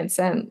confidence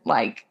and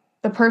like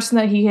the person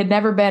that he had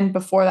never been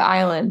before the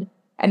island.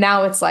 And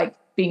now it's like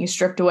being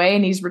stripped away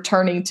and he's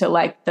returning to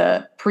like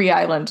the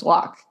pre-island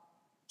Locke.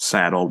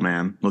 Sad old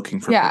man looking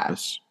for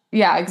purpose.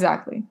 Yeah,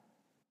 exactly.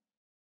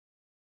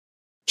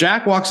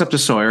 Jack walks up to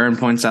Sawyer and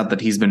points out that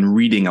he's been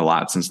reading a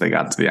lot since they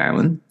got to the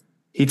island.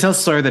 He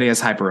tells Sawyer that he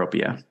has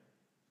hyperopia.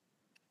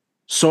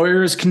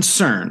 Sawyer is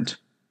concerned,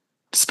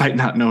 despite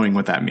not knowing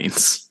what that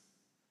means.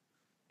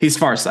 He's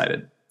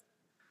farsighted.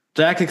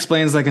 Jack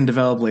explains they can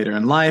develop later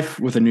in life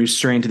with a new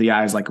strain to the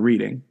eyes like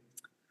reading.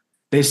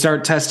 They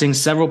start testing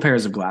several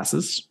pairs of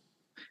glasses.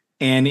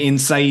 And in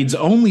Saeed's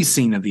only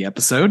scene of the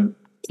episode,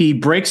 he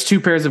breaks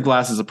two pairs of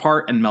glasses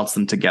apart and melts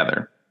them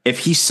together. If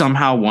he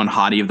somehow won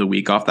Hottie of the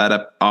Week off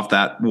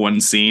that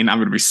one scene, I'm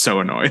going to be so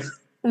annoyed.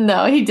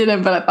 No, he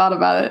didn't, but I thought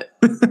about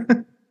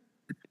it.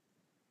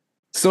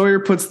 Sawyer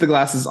puts the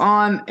glasses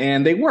on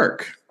and they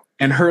work.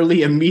 And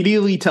Hurley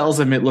immediately tells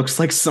him it looks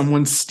like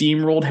someone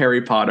steamrolled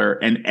Harry Potter,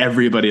 and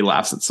everybody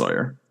laughs at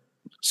Sawyer.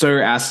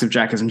 Sawyer asks if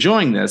Jack is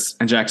enjoying this,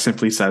 and Jack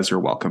simply says you're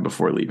welcome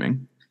before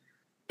leaving.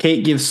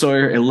 Kate gives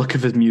Sawyer a look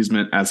of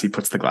amusement as he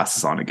puts the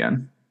glasses on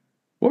again.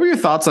 What were your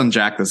thoughts on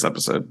Jack this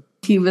episode?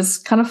 He was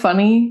kind of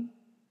funny,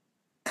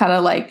 kind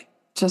of like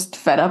just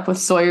fed up with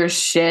Sawyer's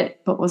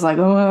shit, but was like,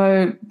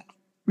 oh,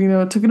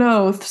 I took an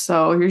oath,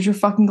 so here's your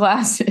fucking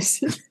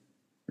glasses.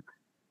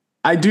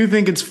 I do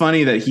think it's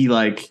funny that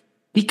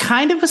he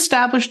kind of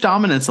established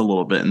dominance a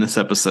little bit in this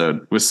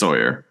episode with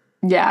Sawyer.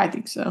 Yeah, I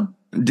think so.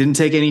 Didn't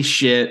take any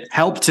shit,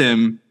 helped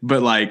him,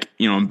 but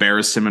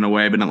embarrassed him in a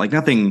way, but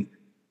nothing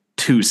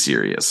too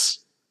serious.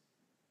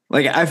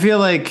 I feel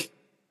like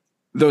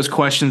those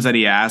questions that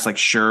he asked,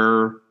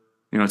 sure,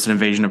 it's an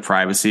invasion of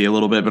privacy a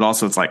little bit, but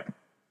also it's I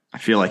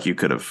feel like you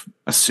could have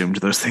assumed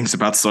those things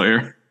about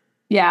Sawyer.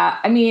 Yeah,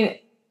 I mean,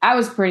 I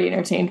was pretty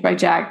entertained by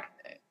Jack.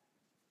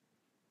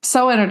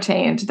 So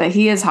entertained that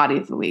he is Hottie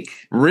of the Week.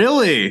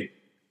 Really?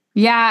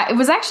 Yeah, it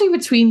was actually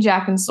between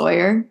Jack and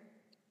Sawyer,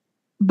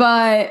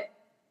 but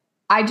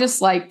I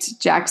just liked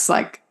Jack's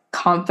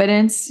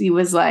confidence. He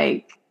was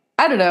I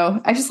don't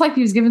know. I just liked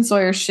he was giving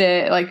Sawyer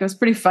shit. It was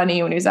pretty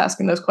funny when he was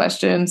asking those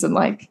questions, and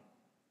and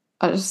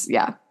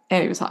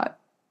he was hot.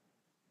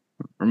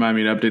 Remind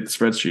me to update the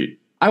spreadsheet.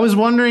 I was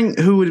wondering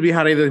who would be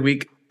Hottie of the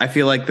Week. I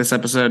feel like this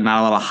episode, not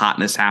a lot of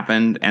hotness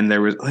happened, and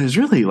there's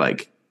really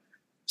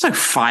it's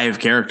 5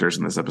 characters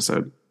in this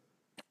episode.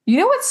 You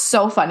know what's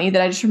so funny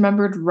that I just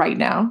remembered right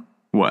now?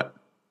 What?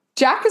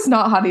 Jack is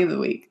not Hottie of the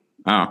Week.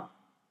 Oh.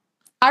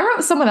 I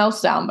wrote someone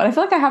else down, but I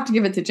feel like I have to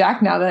give it to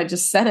Jack now that I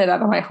just said it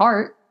out of my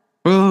heart.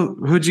 Well,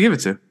 who'd you give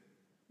it to?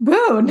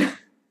 Boone.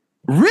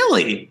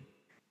 Really?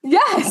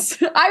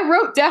 Yes, I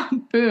wrote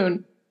down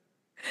Boone.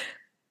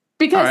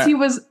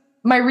 Because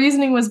my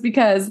reasoning was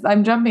because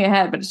I'm jumping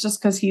ahead, but it's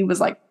just because he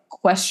was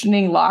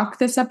questioning Locke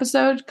this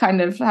episode,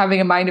 kind of having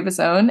a mind of his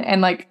own,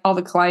 and all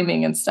the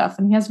climbing and stuff.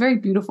 And he has very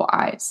beautiful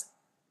eyes.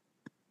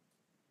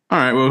 All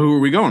right. Well, who are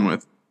we going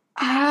with?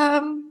 You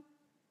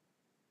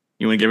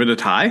want to give it a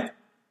tie?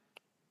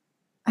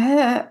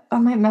 I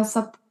might mess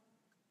up.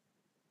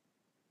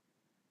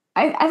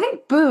 I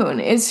think Boone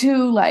is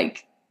who,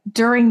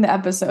 during the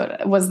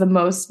episode was the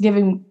most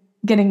getting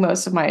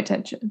most of my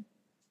attention.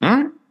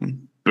 All right.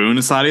 Boone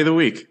is Hottie of the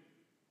Week.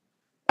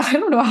 I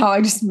don't know how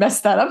I just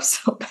messed that up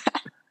so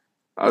bad.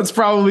 Oh, it's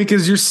probably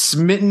because you're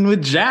smitten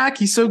with Jack.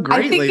 He's so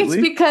great lately. I think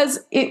it's because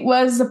it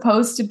was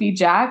supposed to be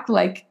Jack.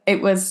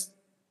 It was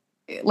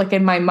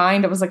in my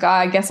mind, I was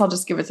I guess I'll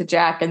just give it to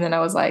Jack. And then I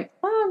was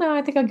oh no,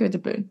 I think I'll give it to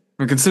Boone.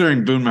 Well,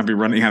 considering Boone might be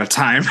running out of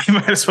time, you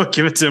might as well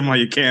give it to him while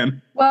you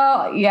can.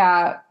 Well,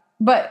 yeah.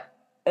 But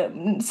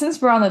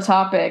since we're on the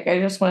topic, I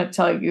just want to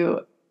tell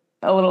you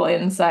a little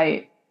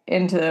insight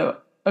into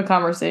a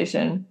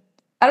conversation.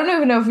 I don't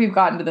even know if we've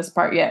gotten to this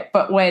part yet,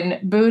 but when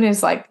Boone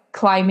is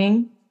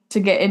climbing to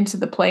get into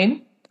the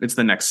plane. It's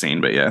the next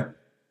scene, but yeah.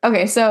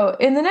 Okay, so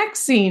in the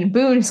next scene,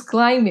 Boone is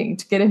climbing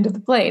to get into the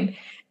plane.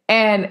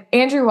 And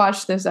Andrew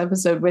watched this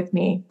episode with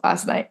me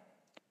last night.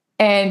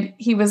 And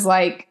he was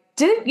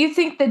didn't you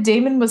think that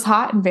Damon was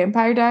hot in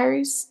Vampire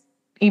Diaries?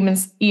 Ian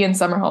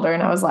Somerhalder.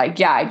 And I was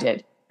yeah, I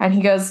did. And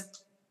he goes,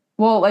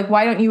 well,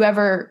 why don't you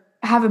ever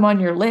have him on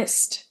your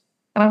list?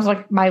 And I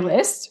was my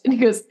list? And he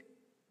goes,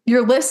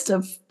 your list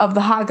of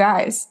the hot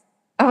guys.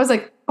 I was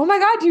oh my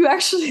God, you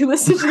actually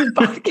listened to the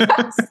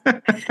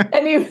podcast?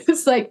 And he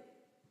was he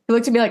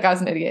looked at me I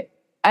was an idiot.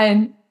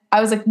 And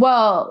I was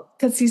well,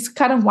 because he's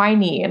kind of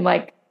whiny and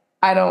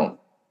I don't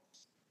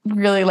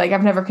really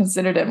I've never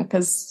considered him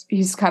because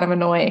he's kind of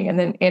annoying. And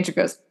then Andrew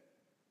goes,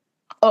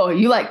 oh,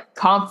 you like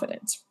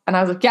confidence? And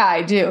I was yeah,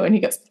 I do. And he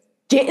goes,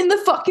 get in the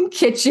fucking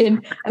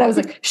kitchen. And I was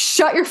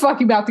shut your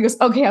fucking mouth. He goes,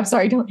 okay, I'm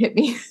sorry, don't hit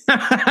me.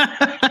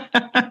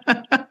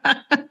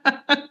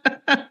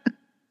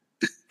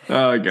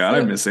 Oh, God,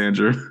 I miss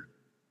Andrew.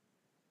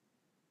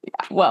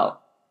 Yeah,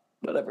 well,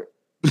 whatever.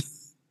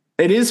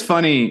 It is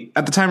funny.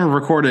 At the time of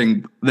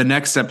recording, the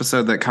next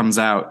episode that comes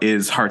out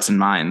is Hearts and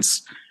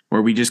Minds,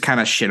 where we just kind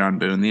of shit on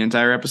Boone the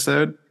entire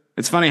episode.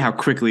 It's funny how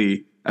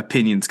quickly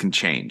opinions can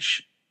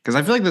change. Because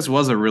I feel like this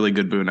was a really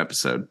good Boone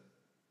episode.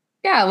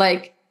 Yeah,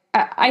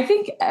 I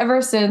think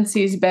ever since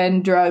he's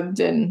been drugged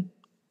and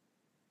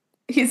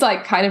he's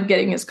kind of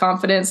getting his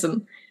confidence,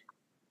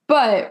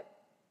 but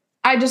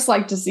I just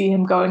like to see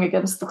him going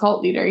against the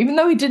cult leader, even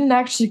though he didn't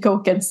actually go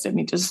against him.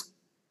 He just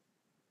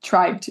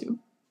tried to.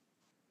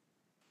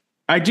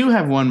 I do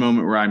have one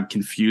moment where I'm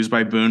confused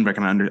by Boone, but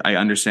I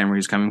understand where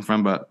he's coming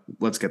from, but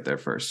let's get there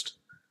first.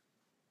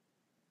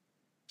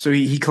 So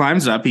he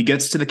climbs up, he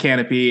gets to the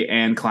canopy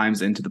and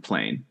climbs into the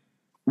plane.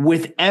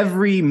 With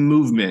every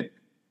movement,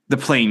 the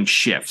plane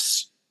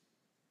shifts.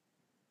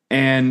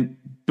 And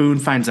Boone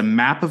finds a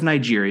map of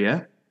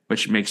Nigeria,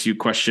 which makes you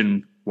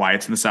question why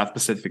it's in the South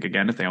Pacific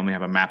again if they only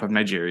have a map of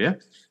Nigeria.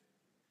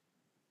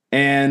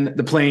 And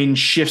the plane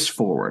shifts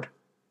forward.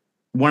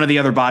 One of the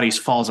other bodies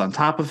falls on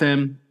top of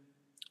him.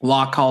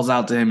 Locke calls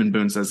out to him, and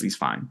Boone says he's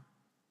fine.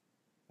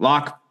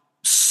 Locke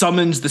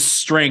summons the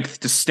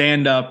strength to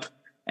stand up,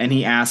 and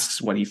he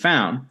asks what he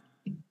found.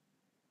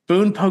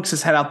 Boone pokes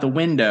his head out the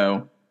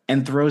window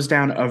and throws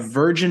down a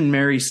Virgin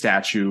Mary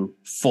statue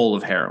full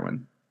of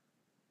heroin.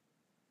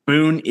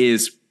 Boone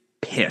is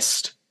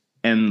pissed,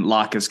 and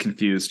Locke is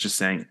confused, just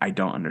saying, I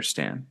don't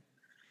understand.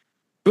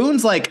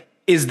 Boone's like,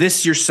 is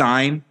this your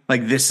sign?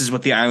 Like, this is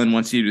what the island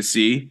wants you to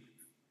see?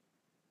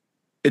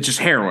 It's just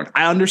heroin.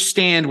 I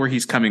understand where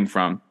he's coming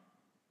from.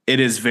 It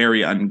is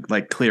very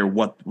clear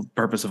what the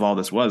purpose of all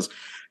this was.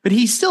 But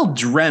he still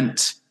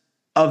dreamt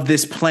of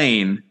this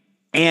plane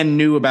and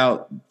knew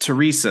about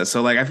Teresa.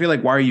 So, like, I feel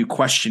like, why are you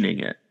questioning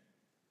it?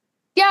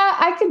 Yeah,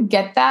 I could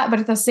get that. But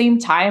at the same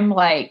time,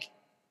 like,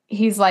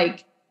 he's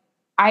like,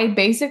 I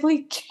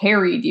basically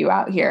carried you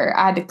out here.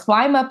 I had to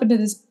climb up into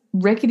this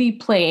rickety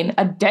plane.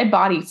 A dead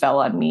body fell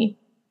on me.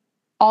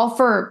 All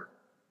for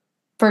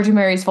Virgin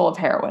Mary's full of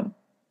heroin.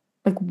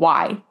 Like,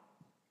 why?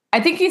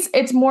 I think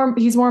he's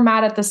more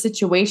mad at the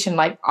situation.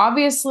 Like,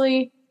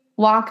 obviously,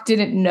 Locke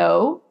didn't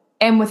know.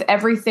 And with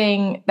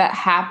everything that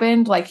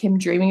happened, like him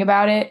dreaming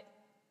about it,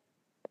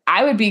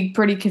 I would be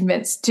pretty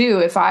convinced too.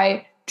 If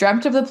I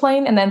dreamt of the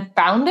plane and then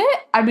found it,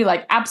 I'd be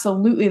like,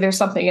 absolutely, there's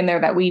something in there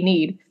that we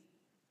need.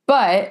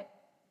 But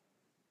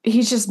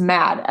he's just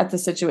mad at the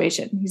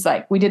situation. He's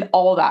like, we did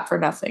all that for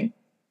nothing.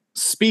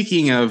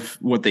 Speaking of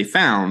what they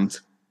found,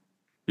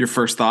 your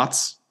first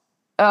thoughts?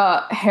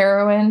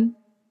 Heroin,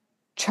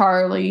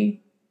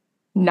 Charlie,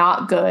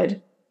 not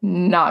good.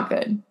 Not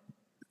good.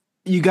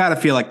 You got to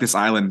feel like this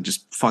island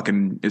just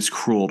fucking is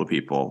cruel to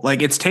people.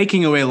 Like, it's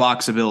taking away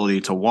Locke's ability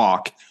to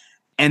walk,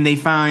 and they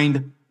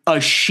find a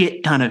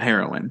shit ton of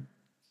heroin.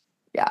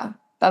 Yeah,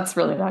 that's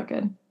really not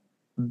good.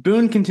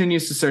 Boone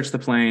continues to search the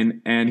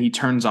plane, and he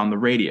turns on the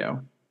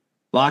radio.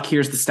 Locke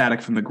hears the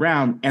static from the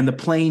ground, and the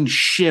plane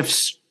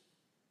shifts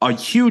a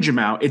huge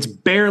amount. It's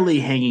barely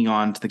hanging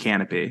on to the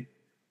canopy.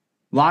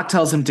 Locke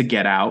tells him to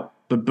get out,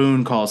 but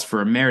Boone calls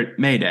for a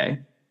mayday.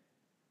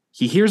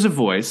 He hears a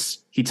voice.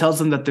 He tells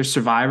them that they're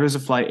survivors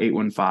of Flight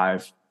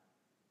 815.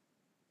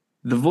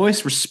 The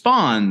voice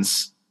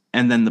responds,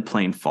 and then the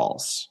plane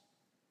falls.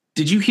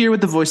 Did you hear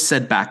what the voice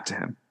said back to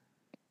him?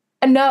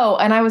 No,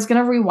 and I was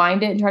going to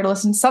rewind it and try to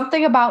listen.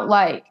 Something about,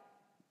 like,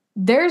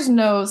 there's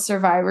no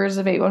survivors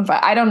of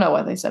 815. I don't know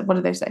what they said. What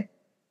did they say?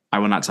 I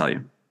will not tell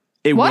you.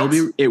 It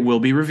will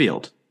be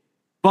revealed.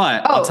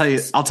 But I'll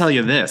tell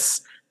you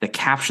this. The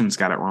captions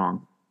got it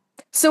wrong.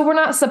 So we're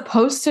not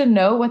supposed to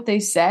know what they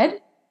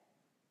said?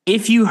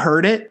 If you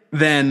heard it,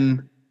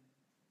 then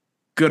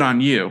good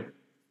on you.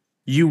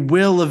 You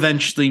will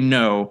eventually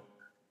know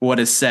what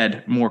is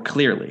said more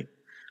clearly.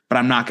 But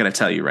I'm not going to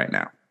tell you right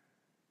now.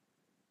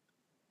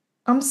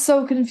 I'm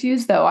so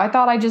confused, though. I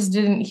thought I just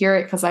didn't hear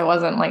it because I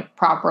wasn't, like,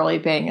 properly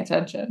paying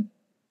attention.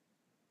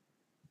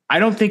 I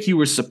don't think you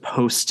were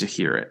supposed to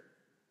hear it,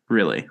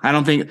 really. I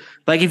don't think,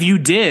 like, if you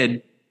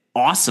did,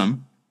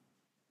 awesome.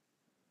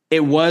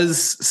 It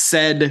was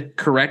said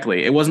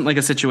correctly. It wasn't like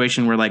a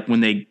situation where, like,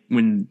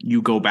 when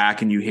you go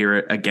back and you hear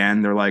it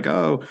again, they're like,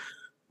 oh,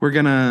 we're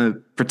going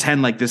to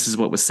pretend like this is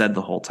what was said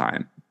the whole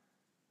time.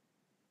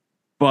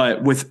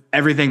 But with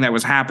everything that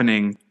was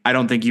happening, I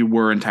don't think you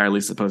were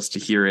entirely supposed to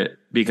hear it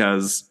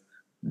because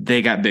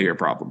they got bigger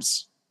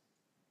problems.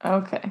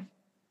 Okay.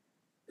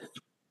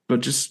 But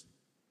just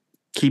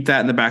keep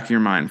that in the back of your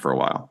mind for a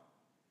while.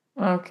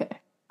 Okay.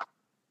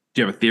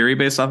 Do you have a theory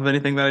based off of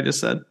anything that I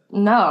just said?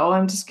 No,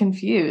 I'm just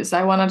confused.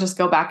 I want to just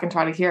go back and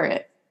try to hear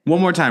it.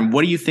 One more time.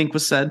 What do you think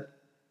was said?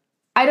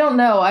 I don't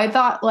know. I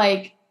thought,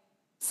 like,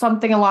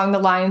 something along the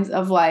lines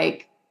of,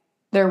 like,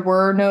 there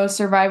were no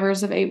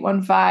survivors of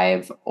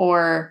 815,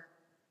 or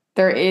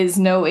there is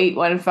no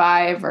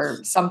 815,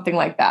 or something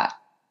like that.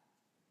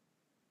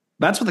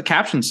 That's what the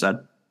caption said.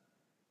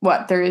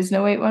 What? There is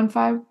no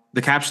 815?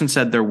 The caption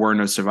said there were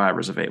no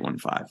survivors of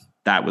 815.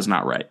 That was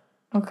not right.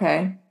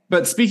 Okay.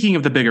 But speaking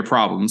of the bigger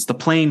problems, the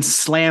plane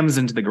slams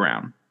into the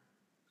ground.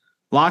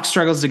 Locke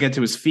struggles to get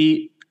to his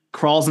feet,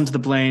 crawls into the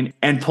plane,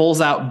 and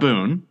pulls out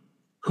Boone,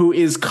 who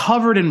is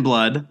covered in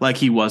blood like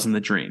he was in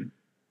the dream.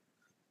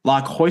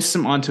 Locke hoists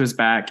him onto his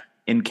back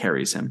and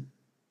carries him.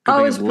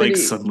 His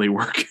legs suddenly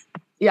work.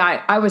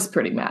 Yeah, I was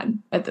pretty mad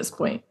at this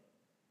point.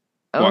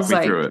 Walk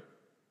me through it.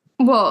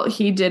 Well,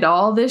 he did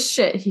all this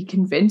shit. He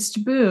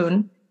convinced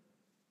Boone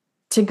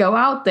to go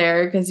out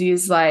there because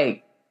he's,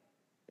 like,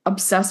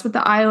 obsessed with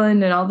the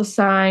island and all the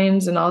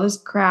signs and all this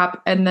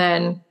crap. And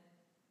then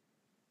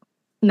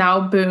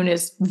now Boone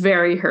is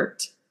very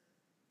hurt.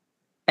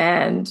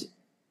 And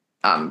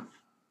I'm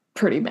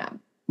pretty mad.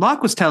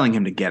 Locke was telling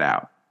him to get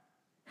out.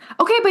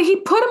 Okay, but he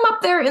put him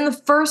up there in the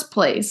first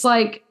place.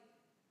 Like,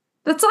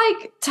 that's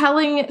like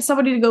telling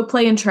somebody to go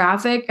play in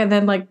traffic, and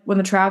then, like, when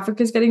the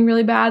traffic is getting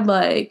really bad,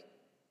 like,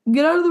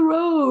 get out of the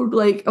road.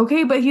 Like,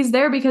 okay, but he's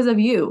there because of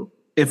you.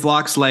 If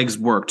Locke's legs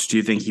worked, do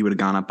you think he would have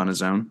gone up on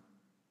his own?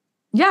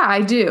 Yeah,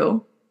 I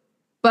do.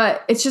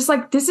 But it's just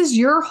like, this is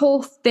your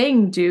whole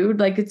thing, dude.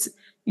 Like, it's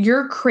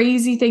your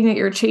crazy thing that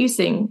you're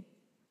chasing.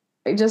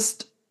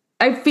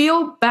 I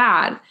feel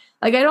bad.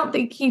 Like, I don't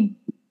think he,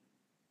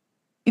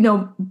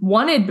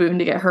 wanted Boone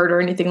to get hurt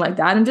or anything like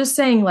that. I'm just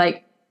saying,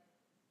 like,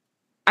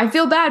 I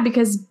feel bad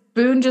because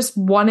Boone just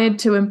wanted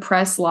to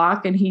impress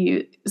Locke and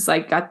he is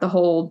like got the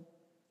whole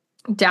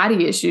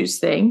daddy issues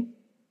thing.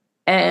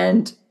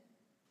 And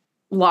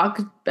Locke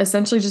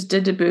essentially just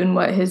did to Boone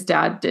what his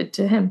dad did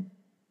to him.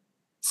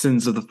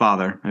 Sins of the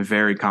father, a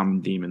very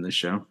common theme in this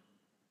show.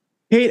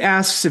 Kate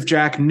asks if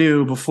Jack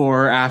knew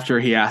before or after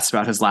he asked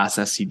about his last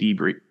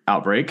STD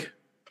outbreak.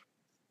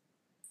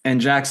 And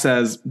Jack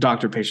says,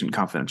 doctor-patient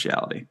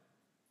confidentiality.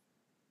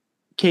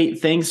 Kate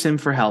thanks him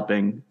for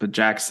helping, but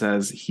Jack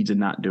says he did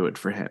not do it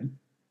for him.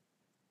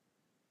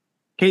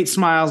 Kate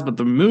smiles, but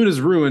the mood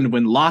is ruined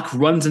when Locke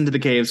runs into the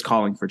caves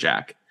calling for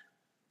Jack.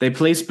 They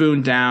place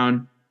Boone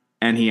down,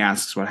 and he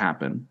asks what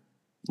happened.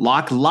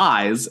 Locke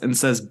lies and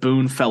says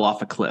Boone fell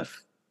off a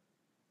cliff.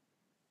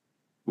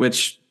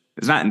 Which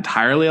is not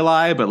entirely a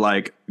lie, but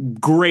like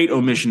great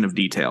omission of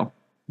detail.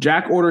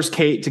 Jack orders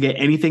Kate to get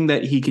anything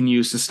that he can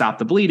use to stop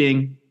the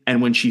bleeding,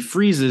 and when she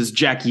freezes,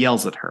 Jack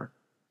yells at her.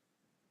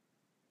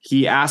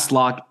 He asks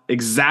Locke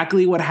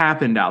exactly what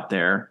happened out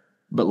there,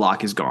 but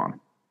Locke is gone.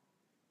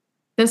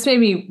 This made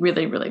me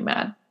really, really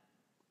mad.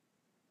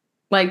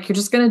 Like, you're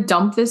just going to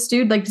dump this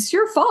dude? Like, it's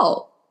your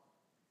fault.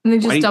 And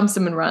then just dumps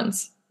him and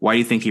runs. Why do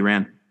you think he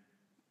ran?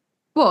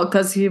 Well,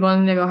 because he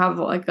wanted to go have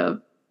like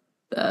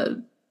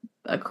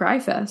a cry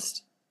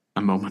fest.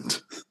 A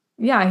moment.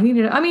 Yeah, he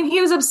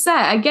was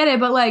upset. I get it,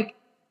 but like,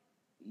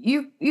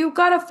 you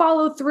got to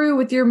follow through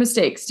with your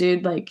mistakes,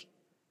 dude. Like,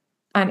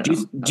 I don't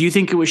know. Do you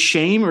think it was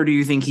shame, or do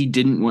you think he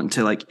didn't want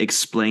to like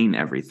explain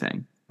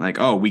everything? Like,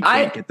 oh, we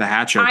can't get the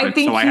hatch open,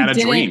 so I had a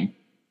dream.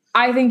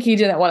 I think he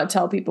didn't want to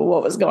tell people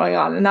what was going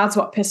on, and that's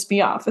what pissed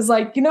me off. Is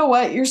like, you know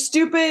what? Your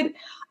stupid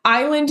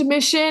island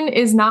mission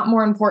is not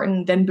more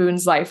important than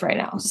Boone's life right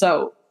now.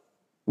 So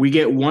we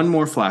get one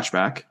more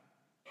flashback.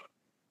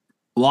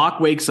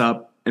 Locke wakes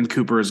up and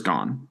Cooper is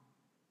gone.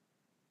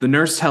 The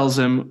nurse tells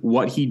him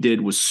what he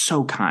did was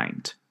so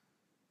kind.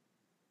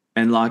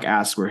 And Locke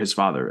asks where his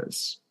father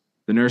is.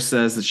 The nurse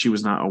says that she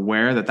was not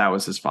aware that that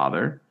was his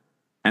father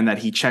and that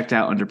he checked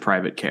out under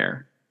private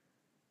care.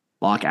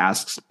 Locke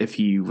asks if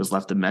he was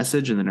left a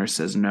message, and the nurse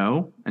says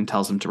no and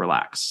tells him to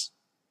relax.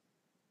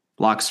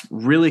 Locke's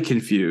really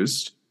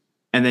confused,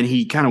 and then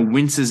he kind of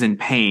winces in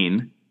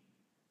pain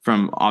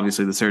from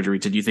obviously the surgery.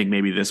 Did you think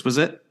maybe this was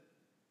it?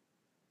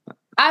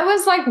 I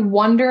was like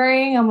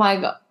wondering,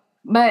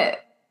 but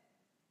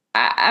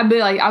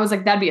I was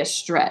like, that'd be a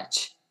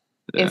stretch.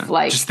 Yeah. If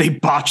like just they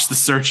botched the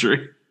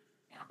surgery.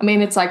 I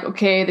mean, it's like,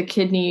 okay, the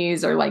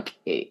kidneys are like,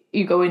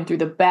 you go in through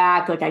the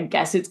back. Like, I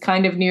guess it's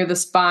kind of near the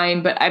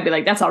spine, but I'd be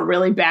like, that's a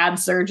really bad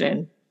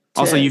surgeon.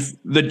 Also,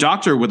 the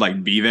doctor would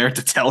like be there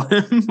to tell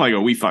him like,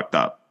 oh, we fucked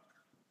up.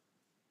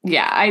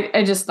 Yeah,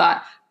 I just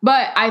thought,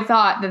 but I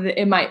thought that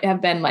it might have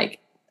been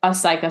like a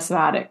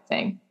psychosomatic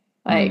thing.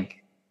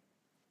 Like,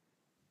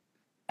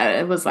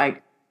 it was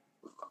like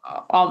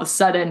all of a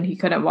sudden he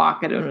couldn't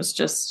walk and it was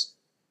just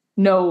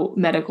no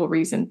medical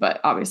reason,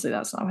 but obviously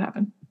that's not what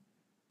happened.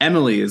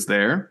 Emily is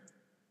there,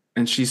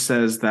 and she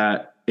says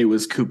that it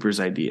was Cooper's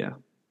idea.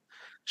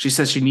 She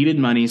says she needed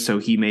money, so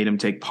he made him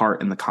take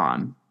part in the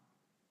con.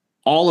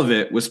 All of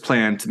it was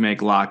planned to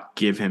make Locke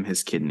give him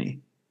his kidney.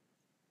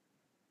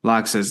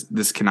 Locke says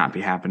this cannot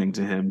be happening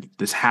to him.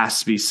 This has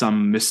to be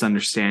some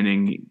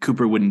misunderstanding.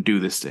 Cooper wouldn't do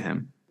this to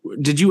him.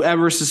 Did you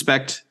ever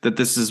suspect that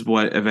this is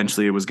what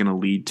eventually it was going to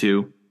lead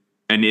to?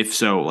 And if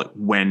so, like,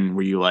 when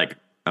were you like,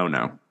 oh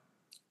no?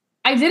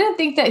 I didn't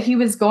think that he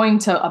was going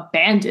to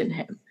abandon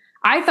him.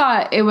 I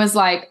thought it was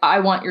like,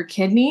 I want your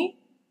kidney,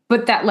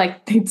 but that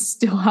like they'd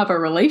still have a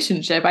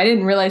relationship. I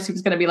didn't realize he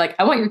was going to be like,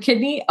 I want your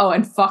kidney. Oh,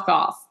 and fuck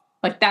off.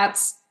 Like,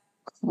 that's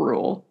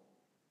cruel.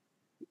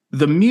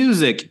 The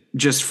music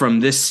just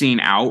from this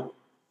scene out,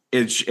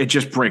 it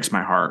just breaks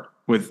my heart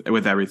with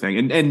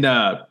everything.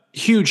 And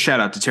huge shout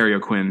out to Terry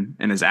O'Quinn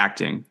and his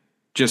acting.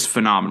 Just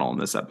phenomenal in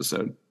this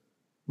episode.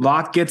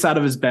 Locke gets out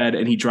of his bed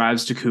and he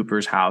drives to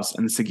Cooper's house,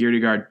 and the security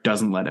guard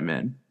doesn't let him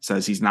in.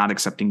 Says he's not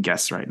accepting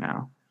guests right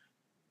now.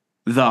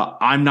 The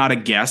I'm not a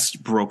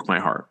guest broke my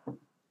heart.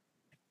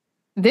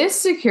 This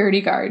security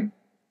guard,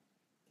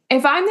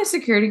 if I'm the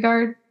security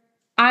guard,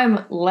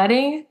 I'm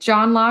letting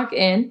John Locke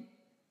in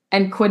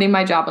and quitting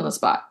my job on the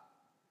spot.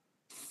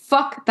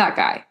 Fuck that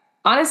guy.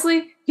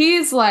 Honestly,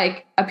 he's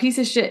like a piece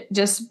of shit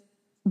just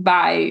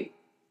by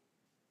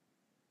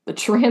the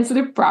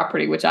transitive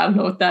property, which I don't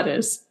know what that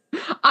is.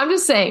 I'm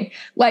just saying,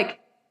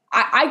 like,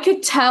 I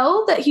could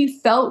tell that he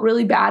felt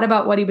really bad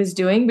about what he was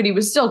doing, but he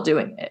was still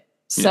doing it.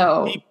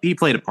 So yeah, he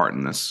played a part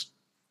in this.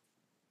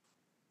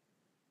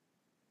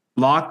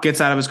 Locke gets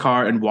out of his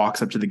car and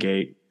walks up to the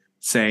gate,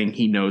 saying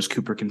he knows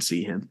Cooper can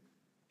see him.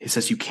 He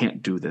says, you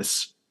can't do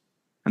this.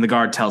 And the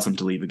guard tells him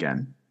to leave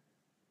again.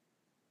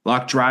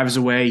 Locke drives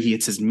away. He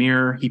hits his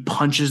mirror. He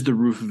punches the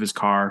roof of his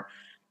car.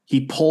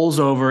 He pulls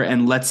over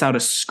and lets out a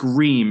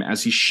scream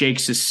as he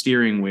shakes his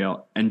steering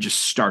wheel and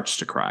just starts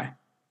to cry.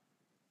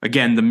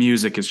 Again, the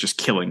music is just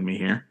killing me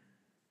here.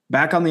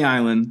 Back on the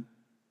island,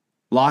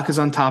 Locke is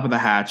on top of the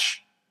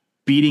hatch,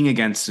 beating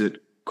against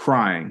it,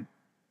 crying.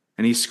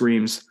 And he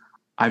screams,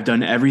 "I've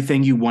done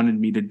everything you wanted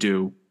me to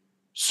do,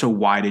 so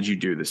why did you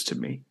do this to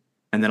me?"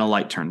 And then a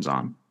light turns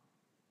on.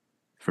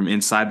 From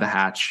inside the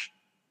hatch,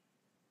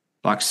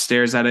 Locke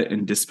stares at it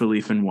in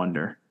disbelief and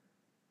wonder.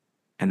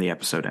 And the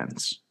episode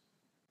ends.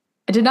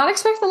 I did not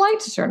expect the light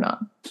to turn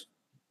on.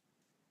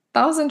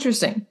 That was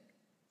interesting.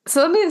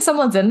 So that means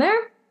someone's in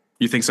there?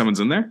 You think someone's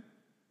in there?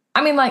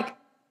 I mean, like,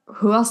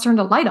 who else turned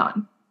a light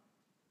on?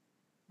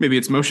 Maybe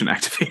it's motion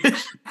activated.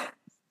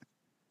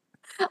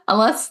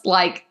 Unless,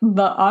 like,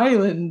 the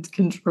island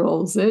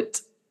controls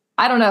it.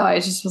 I don't know. I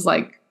just was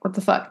like, what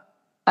the fuck?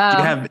 Do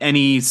you have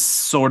any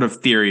sort of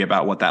theory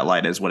about what that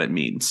light is, what it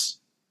means?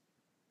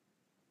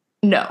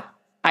 No,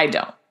 I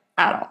don't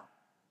at all.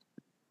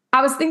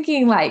 I was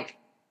thinking, like,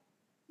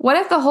 what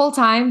if the whole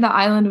time the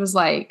island was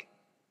like,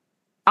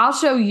 I'll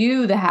show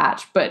you the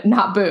hatch, but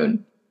not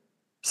Boone.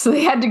 So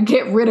they had to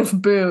get rid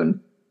of Boone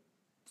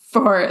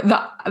for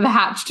the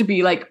hatch to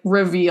be, like,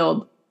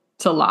 revealed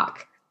to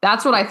Locke.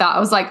 That's what I thought. I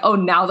was like, oh,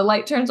 now the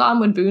light turns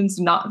on when Boone's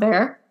not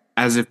there?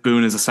 As if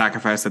Boone is a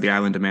sacrifice that the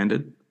island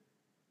demanded?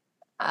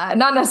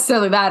 Not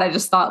necessarily that. I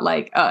just thought,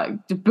 like,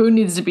 Boone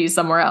needs to be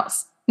somewhere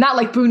else. Not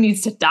like Boone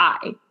needs to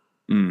die.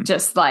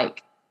 Just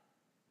like,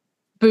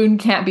 Boone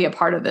can't be a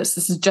part of this.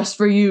 This is just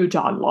for you,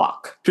 John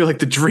Locke. I feel like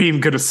the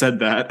Dream could have said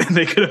that. And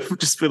they could have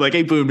just been like,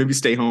 hey, Boone, maybe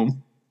stay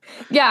home.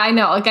 Yeah, I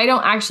know. Like, I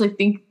don't actually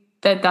think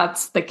that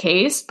that's the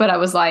case. But I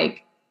was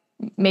like,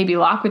 maybe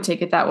Locke would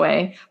take it that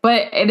way.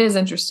 But it is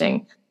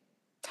interesting.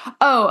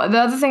 Oh, the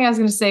other thing I was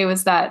going to say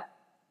was that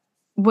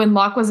when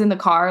Locke was in the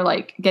car,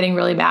 like, getting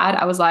really mad,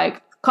 I was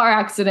like, car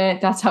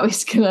accident, that's how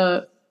he's going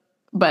to...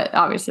 But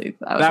obviously...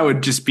 That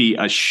would just be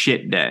a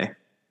shit day.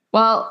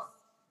 Well...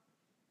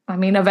 I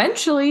mean,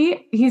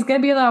 eventually he's going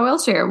to be in that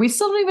wheelchair. We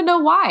still don't even know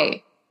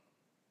why.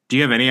 Do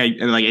you have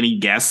any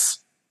guess?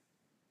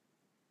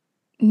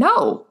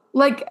 No.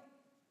 Like,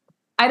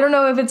 I don't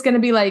know if it's going to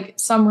be like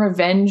some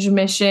revenge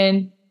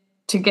mission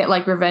to get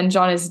like revenge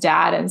on his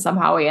dad and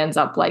somehow he ends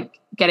up like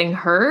getting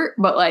hurt.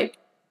 But like,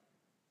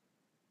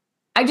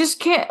 I just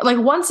can't, like,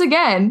 once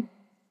again,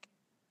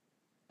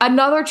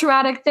 another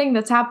traumatic thing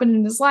that's happened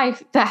in his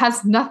life that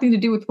has nothing to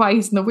do with why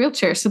he's in the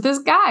wheelchair. So this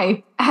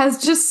guy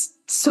has just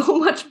so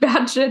much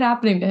bad shit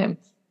happening to him.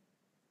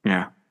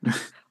 Yeah.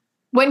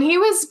 When he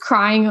was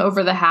crying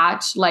over the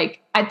hatch,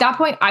 like, at that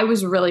point, I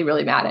was really,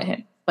 really mad at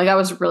him. Like, I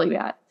was really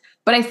mad.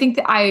 But I think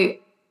that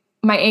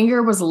my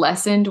anger was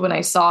lessened when I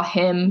saw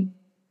him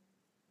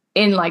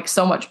in, like,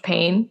 so much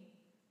pain.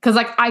 Because,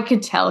 like, I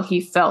could tell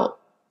he felt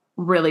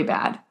really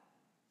bad.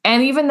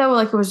 And even though,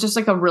 like, it was just,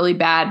 like, a really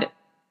bad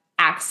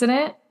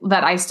accident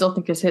that I still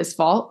think is his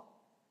fault,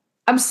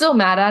 I'm still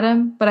mad at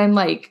him, but I'm,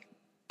 like,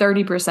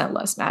 30%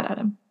 less mad at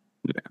him.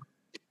 Yeah.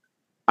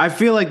 I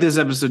feel like this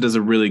episode does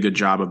a really good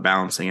job of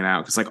balancing it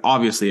out because, like,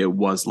 obviously it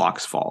was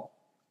Locke's fault,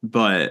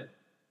 but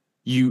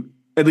you,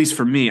 at least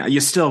for me, you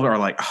still are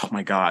like, oh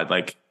my God,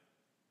 like,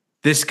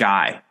 this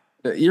guy,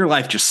 your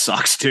life just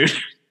sucks, dude.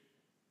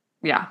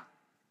 Yeah.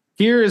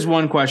 Here is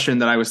one question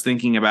that I was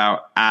thinking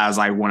about as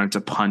I wanted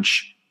to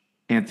punch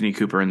Anthony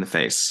Cooper in the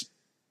face.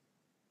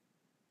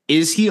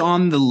 Is he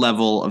on the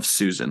level of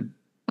Susan?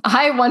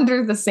 I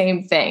wonder the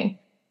same thing.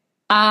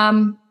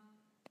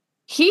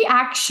 He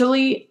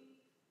actually,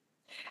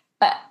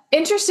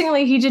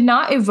 interestingly, he did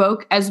not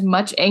evoke as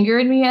much anger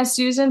in me as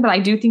Susan, but I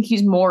do think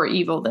he's more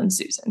evil than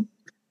Susan.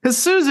 Because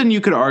Susan, you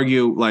could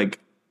argue, like,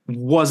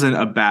 wasn't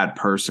a bad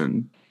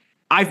person.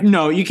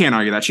 No, you can't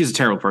argue that. She's a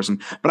terrible person.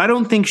 But I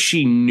don't think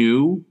she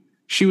knew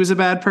she was a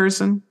bad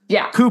person.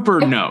 Yeah. Cooper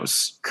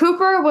knows.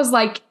 Cooper was,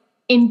 like,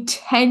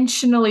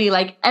 intentionally,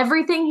 like,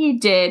 everything he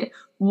did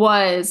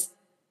was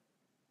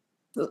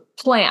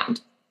planned.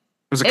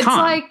 It was a It's con.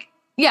 like,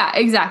 yeah,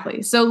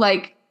 exactly. So,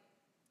 like,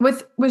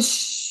 with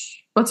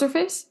what's her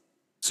face?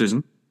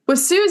 Susan. With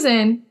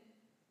Susan,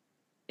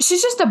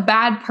 she's just a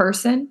bad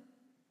person.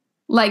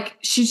 Like,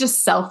 she's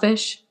just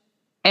selfish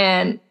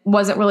and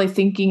wasn't really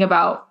thinking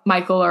about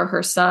Michael or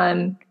her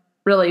son,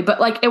 really. But,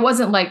 like, it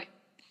wasn't like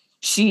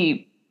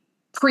she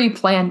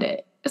pre-planned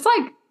it. It's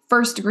like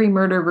first-degree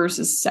murder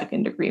versus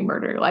second-degree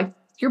murder. Like,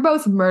 you're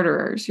both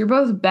murderers. You're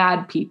both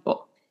bad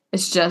people.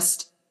 It's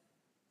just...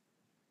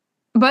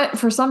 But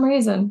for some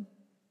reason...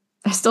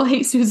 I still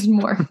hate Susan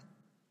more.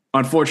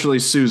 Unfortunately,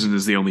 Susan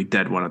is the only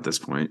dead one at this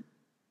point.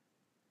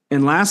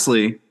 And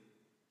lastly,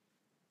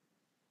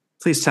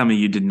 please tell me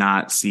you did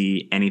not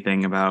see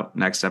anything about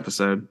next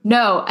episode.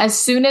 No, as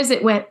soon as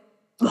it went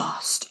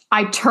lost,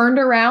 I turned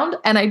around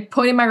and I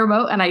pointed my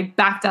remote and I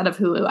backed out of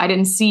Hulu. I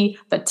didn't see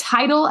the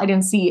title. I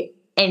didn't see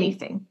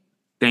anything.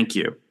 Thank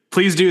you.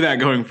 Please do that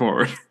going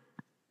forward.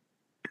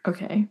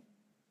 Okay.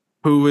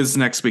 Who is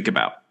next week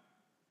about?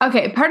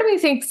 Okay, part of me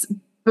thinks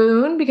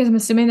Boone, because I'm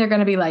assuming they're going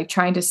to be like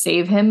trying to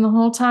save him the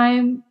whole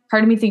time.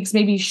 Part of me thinks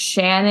maybe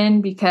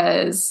Shannon,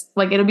 because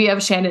like it'll be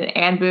of Shannon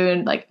and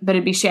Boone, like, but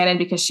it'd be Shannon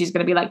because she's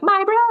going to be like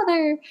my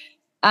brother.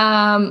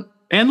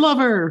 And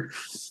Lover.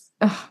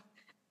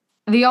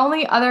 The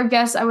only other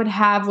guess I would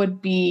have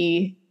would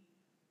be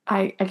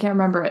I can't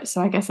remember it,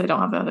 so I guess I don't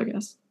have the other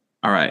guess.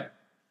 All right.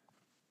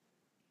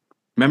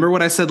 Remember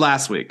what I said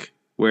last week,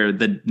 where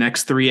the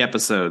next 3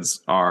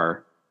 episodes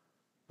are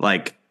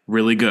like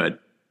really good.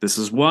 This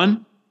is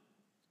 1.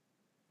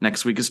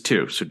 Next week is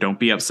 2, so don't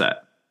be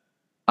upset.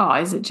 Oh,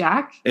 is it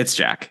Jack? It's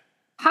Jack.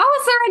 How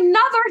is there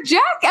another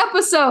Jack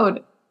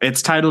episode?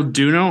 It's titled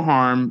Do No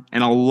Harm,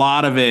 and a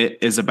lot of it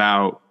is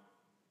about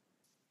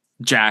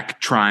Jack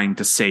trying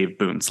to save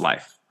Boone's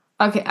life.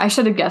 Okay, I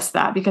should have guessed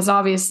that because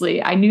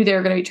obviously I knew they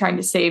were going to be trying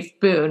to save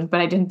Boone,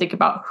 but I didn't think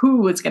about who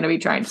was going to be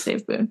trying to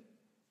save Boone.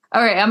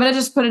 All right, I'm going to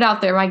just put it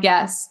out there, my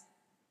guess.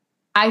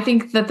 I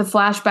think that the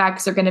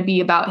flashbacks are going to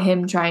be about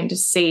him trying to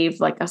save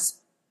like a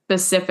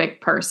specific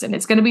person.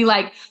 It's going to be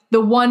like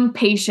the one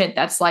patient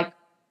that's like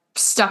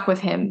stuck with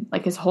him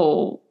like his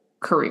whole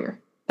career.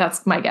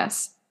 That's my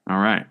guess. All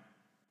right.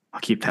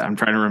 I'll keep that. I'm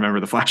trying to remember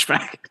the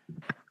flashback.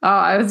 Oh,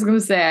 I was going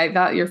to say, I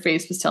thought your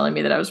face was telling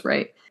me that I was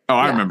right. Oh,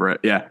 I remember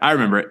it. Yeah, I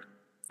remember it.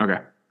 Okay.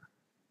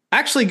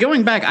 Actually,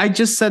 going back, I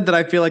just said that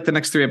I feel like the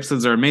next 3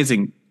 episodes are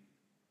amazing.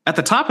 At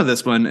the top of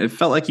this one, it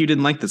felt like you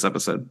didn't like this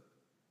episode.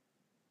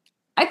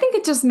 I think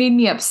it just made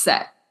me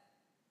upset.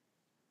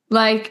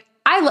 Like,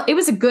 it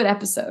was a good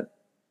episode,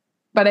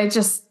 but I'm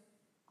just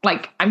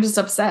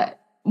upset.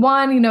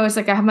 One, it's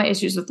like I have my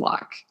issues with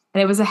Locke,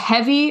 and it was a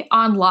heavy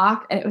on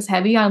Locke, and it was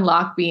heavy on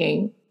Locke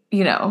being,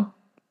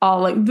 all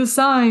like the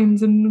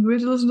signs and we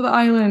have to listen to the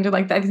island. And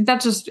like, I think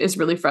that just is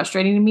really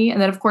frustrating to me.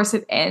 And then of course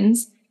it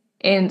ends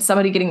in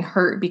somebody getting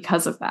hurt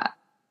because of that.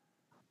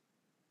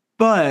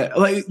 But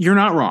like, you're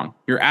not wrong.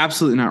 You're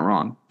absolutely not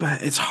wrong.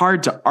 But it's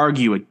hard to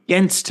argue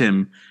against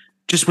him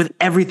just with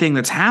everything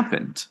that's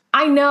happened.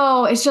 I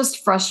know. It's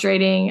just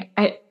frustrating.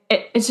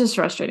 It's just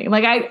frustrating.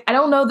 Like, I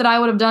don't know that I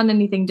would have done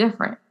anything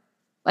different.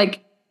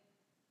 Like,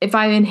 if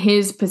I'm in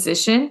his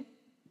position,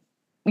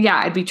 yeah,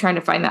 I'd be trying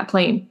to find that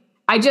plane.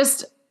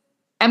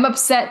 I'm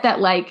upset that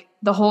like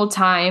the whole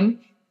time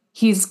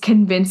he's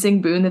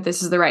convincing Boone that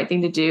this is the right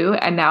thing to do.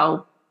 And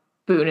now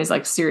Boone is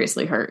like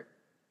seriously hurt.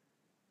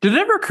 Did it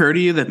ever occur to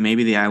you that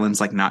maybe the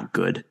island's like not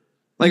good?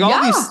 Like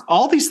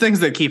all these things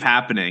that keep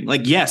happening.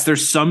 Like, yes,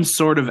 there's some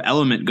sort of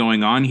element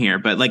going on here,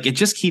 but like it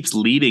just keeps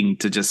leading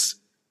to just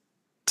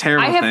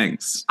terrible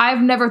things.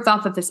 I've never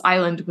thought that this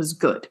island was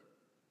good.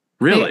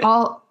 Really?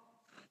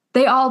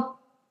 They all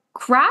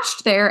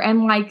crashed there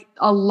and like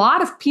a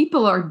lot of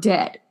people are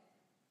dead.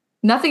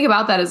 Nothing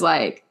about that is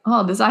like,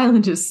 oh, this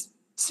island is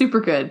super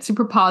good,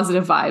 super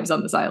positive vibes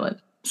on this island.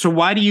 So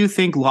why do you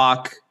think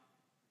Locke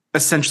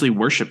essentially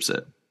worships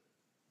it?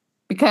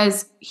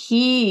 Because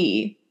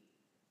he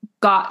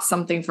got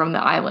something from the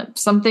island,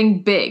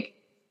 something big.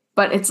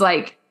 But it's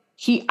like,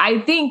 I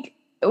think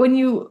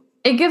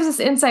it gives us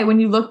insight when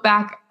you look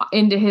back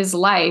into his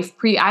life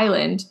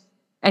pre-island,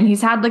 and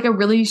he's had like a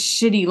really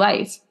shitty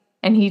life.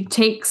 And he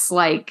takes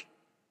like,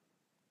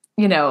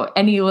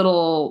 any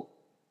little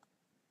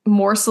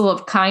morsel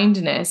of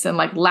kindness and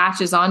like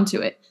latches onto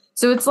it.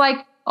 So it's like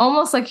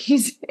almost like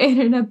he's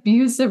in an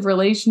abusive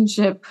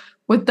relationship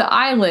with the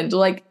island.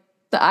 Like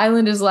the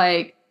island is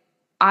like,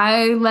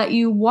 I let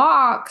you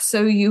walk,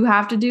 so you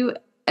have to do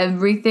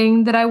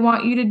everything that I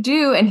want you to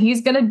do. And he's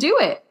going to do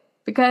it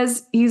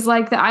because he's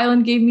like, the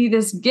island gave me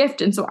this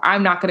gift, and so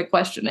I'm not going to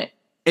question it.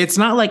 It's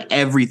not like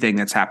everything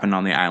that's happened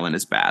on the island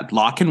is bad.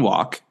 Locke can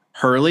walk.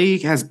 Hurley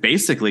has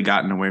basically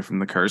gotten away from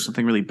the curse.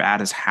 Nothing really bad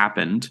has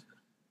happened.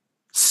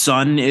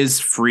 Sun is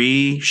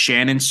free.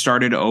 Shannon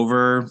started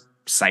over.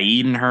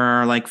 Saeed and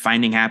her are like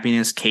finding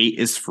happiness. Kate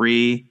is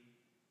free.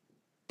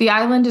 The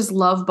island is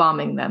love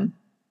bombing them.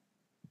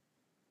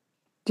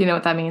 Do you know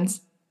what that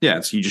means? Yeah,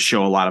 so you just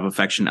show a lot of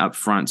affection up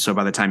front. So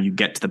by the time you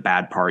get to the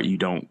bad part, you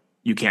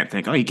can't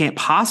think, oh, you can't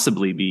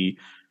possibly be,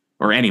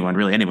 or anyone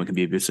can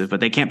be abusive, but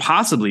they can't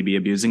possibly be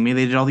abusing me.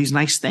 They did all these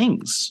nice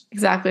things.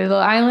 Exactly. The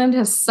island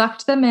has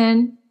sucked them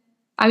in.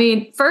 I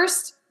mean,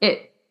 first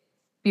it,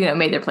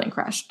 made their plane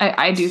crash.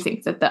 I do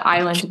think that the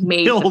island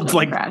made the plane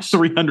like crash.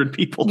 300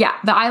 people. Yeah,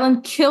 the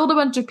island killed a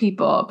bunch of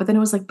people, but then it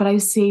was like, but I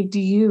saved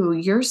you.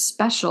 You're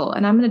special,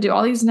 and I'm going to do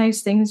all these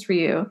nice things for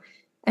you.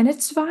 And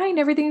it's fine.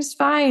 Everything's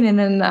fine. And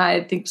then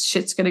I think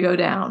shit's going to go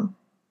down.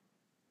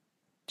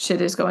 Shit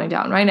is going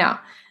down right now.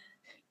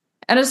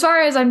 And as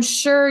far as I'm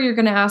sure you're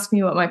going to ask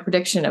me what my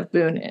prediction of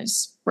Boone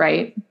is,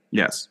 right?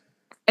 Yes.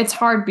 It's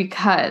hard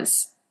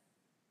because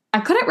I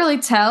couldn't really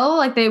tell.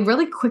 Like, they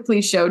really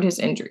quickly showed his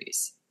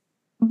injuries.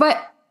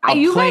 But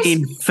a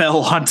plane fell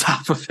on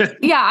top of it.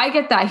 Yeah, I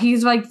get that.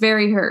 He's like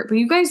very hurt. But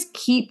you guys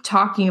keep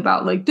talking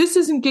about like, this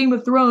isn't Game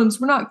of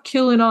Thrones. We're not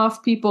killing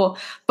off people.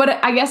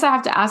 But I guess I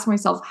have to ask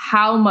myself,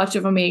 how much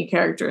of a main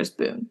character is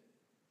Boone?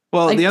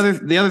 Well, like, the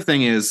other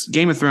thing is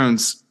Game of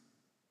Thrones,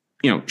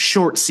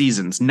 short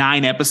seasons,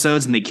 9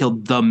 episodes, and they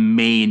killed the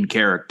main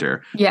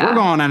character. Yeah. We're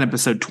going on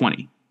episode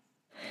 20.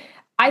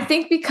 I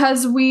think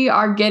because we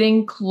are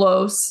getting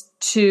close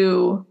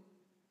to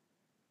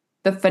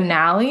the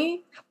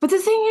finale. But the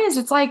thing is,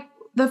 it's like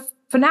the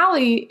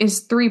finale is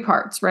 3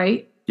 parts,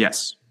 right?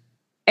 Yes.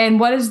 And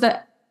what is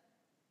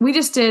we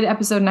just did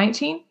episode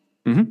 19?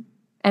 Mm-hmm.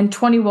 And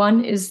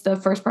 21 is the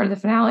first part of the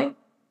finale?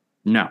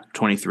 No,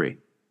 23.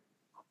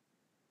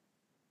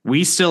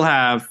 We still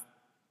have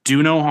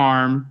Do No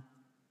Harm,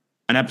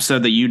 an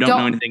episode that you don't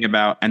know anything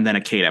about, and then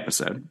a Kate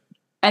episode.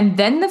 And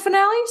then the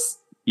finales?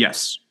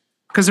 Yes.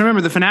 Because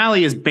remember, the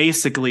finale is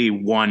basically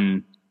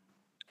one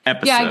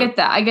episode. Yeah,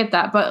 I get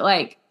that. But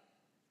like,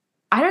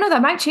 I don't know,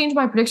 that might change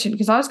my prediction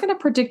because I was going to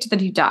predict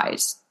that he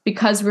dies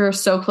because we were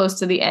so close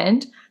to the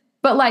end.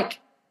 But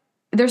like,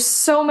 there's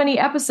so many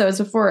episodes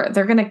before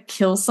they're going to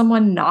kill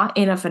someone not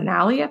in a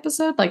finale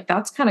episode. Like,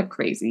 that's kind of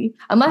crazy.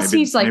 Unless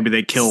maybe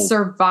they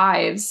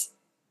survives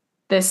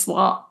this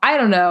long. I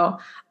don't know.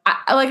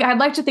 I'd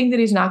like to think that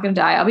he's not going to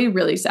die. I'll be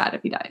really sad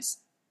if he dies.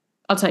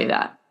 I'll tell you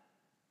that.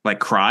 Like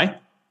cry?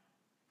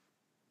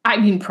 I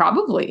mean,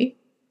 probably.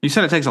 You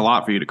said it takes a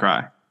lot for you to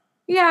cry.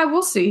 Yeah,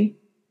 we'll see.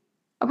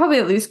 I'll probably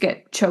at least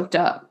get choked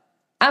up.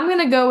 I'm going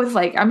to go with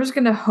I'm just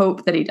going to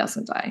hope that he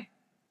doesn't die.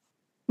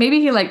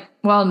 Maybe he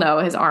no,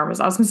 his arm is,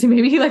 I was going to say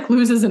maybe he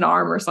loses an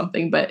arm or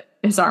something, but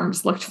his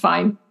arms looked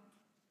fine.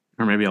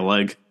 Or maybe a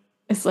leg.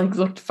 His legs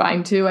looked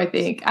fine too, I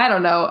think. I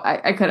don't know.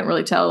 I couldn't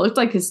really tell. It looked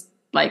like his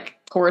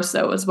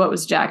torso was what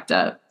was jacked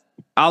up.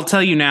 I'll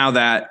tell you now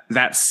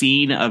that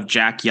scene of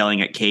Jack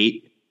yelling at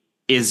Kate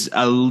is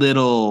a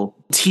little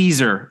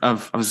teaser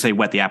of, I was going to say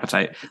whet the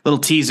appetite, little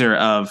teaser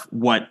of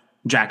what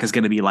Jack is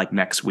going to be like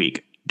next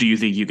week. Do you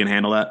think you can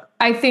handle that?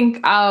 I think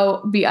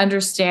I'll be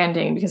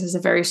understanding because it's a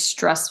very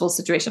stressful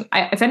situation.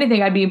 If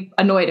anything, I'd be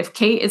annoyed if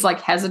Kate is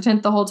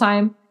hesitant the whole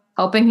time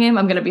helping him.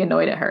 I'm going to be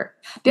annoyed at her.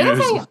 The other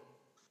thing,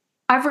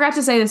 I forgot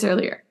to say this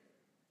earlier.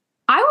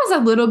 I was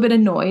a little bit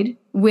annoyed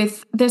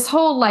with this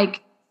whole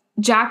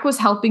Jack was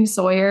helping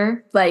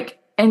Sawyer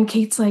and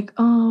Kate's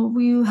oh,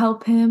 will you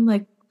help him?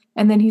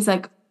 And then he's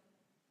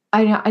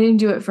I didn't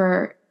do it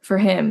for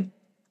him.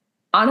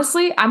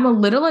 Honestly, I'm a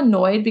little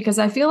annoyed because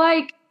I feel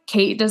like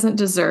Kate doesn't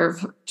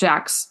deserve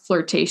Jack's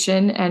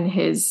flirtation and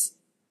his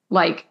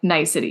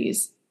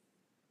niceties.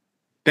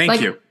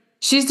 Thank you.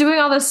 She's doing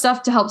all this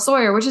stuff to help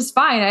Sawyer, which is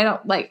fine. I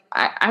don't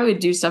I would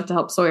do stuff to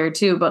help Sawyer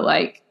too, but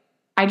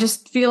I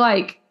just feel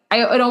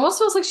it almost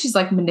feels like she's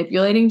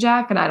manipulating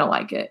Jack, and I don't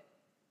like it.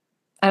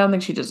 I don't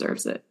think she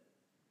deserves it.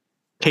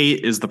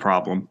 Kate is the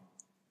problem.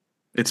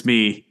 It's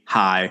me.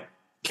 Hi.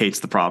 Kate's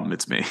the problem.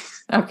 It's me.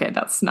 Okay,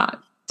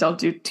 don't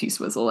do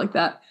T-Swizzle like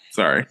that.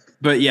 Sorry.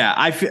 But yeah,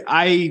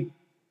 I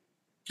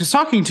just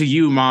talking to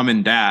you, mom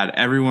and dad,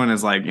 everyone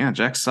is yeah,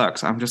 Jack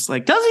sucks. I'm just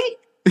does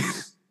he?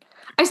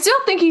 I still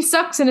think he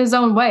sucks in his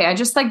own way. I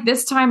just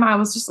this time I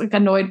was just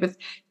annoyed with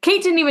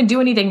Kate didn't even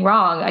do anything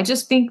wrong. I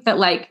just think that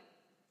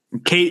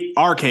Kate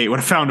would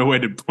have found a way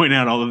to point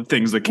out all the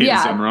things that Kate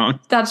has done wrong.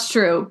 That's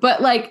true.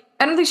 But I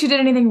don't think she did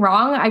anything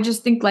wrong. I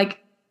just think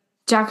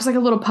Jack was a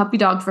little puppy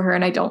dog for her,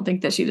 and I don't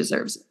think that she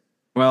deserves it.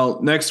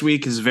 Well, next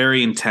week is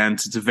very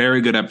intense. It's a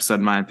very good episode,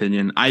 in my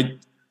opinion.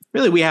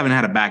 We haven't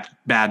had a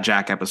bad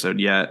Jack episode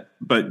yet,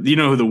 but you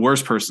know who the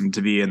worst person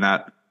to be in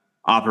that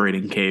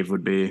operating cave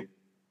would be?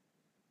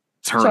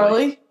 It's Hurley.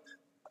 Charlie?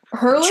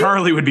 Hurley?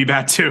 Charlie would be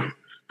bad too.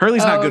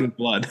 Hurley's not good with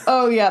blood.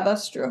 Oh yeah,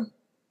 that's true.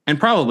 And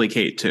probably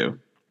Kate too.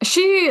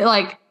 She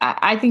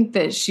I think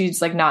that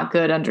she's not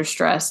good under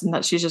stress, and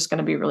that she's just going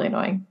to be really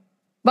annoying.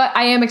 But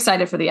I am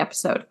excited for the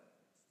episode.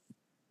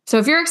 So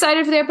if you're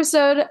excited for the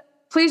episode,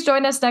 please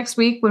join us next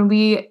week when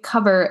we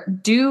cover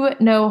Do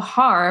No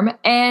Harm.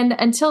 And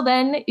until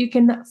then, you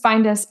can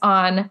find us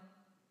on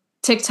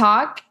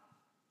TikTok.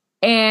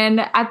 And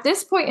at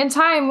this point in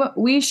time,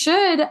 we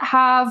should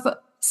have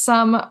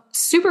some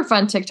super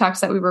fun TikToks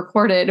that we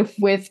recorded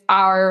with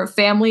our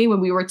family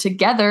when we were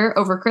together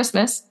over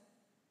Christmas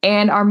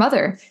and our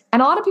mother.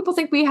 And a lot of people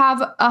think we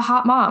have a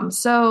hot mom.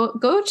 So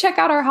go check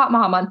out our hot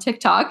mom on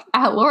TikTok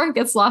at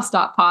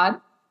LaurenGetsLost.pod.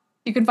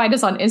 You can find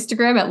us on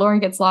Instagram at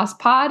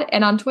LaurenGetsLostPod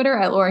and on Twitter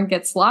at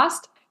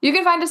LaurenGetsLost. You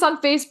can find us on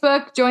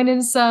Facebook, join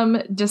in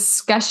some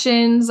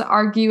discussions,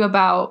 argue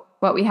about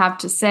what we have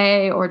to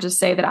say, or just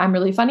say that I'm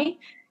really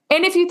funny.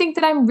 And if you think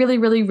that I'm really,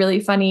 really,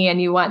 really funny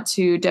and you want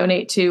to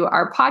donate to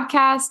our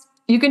podcast,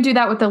 you can do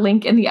that with the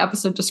link in the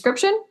episode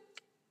description.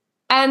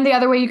 And the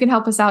other way you can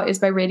help us out is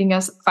by rating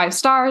us 5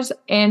 stars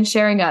and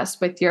sharing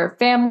us with your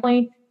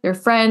family, your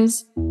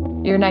friends,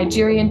 your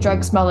Nigerian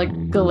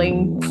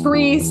drug-smuggling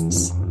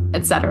priests,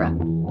 etc.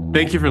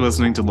 Thank you for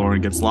listening to Lauren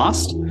Gets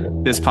Lost.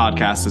 This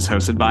podcast is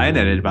hosted by and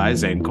edited by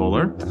Zane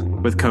Kohler,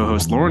 with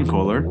co-host Lauren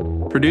Kohler,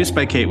 produced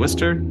by Kate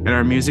Wister, and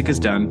our music is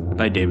done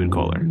by David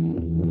Kohler.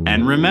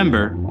 And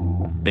remember,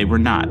 they were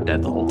not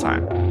dead the whole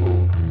time.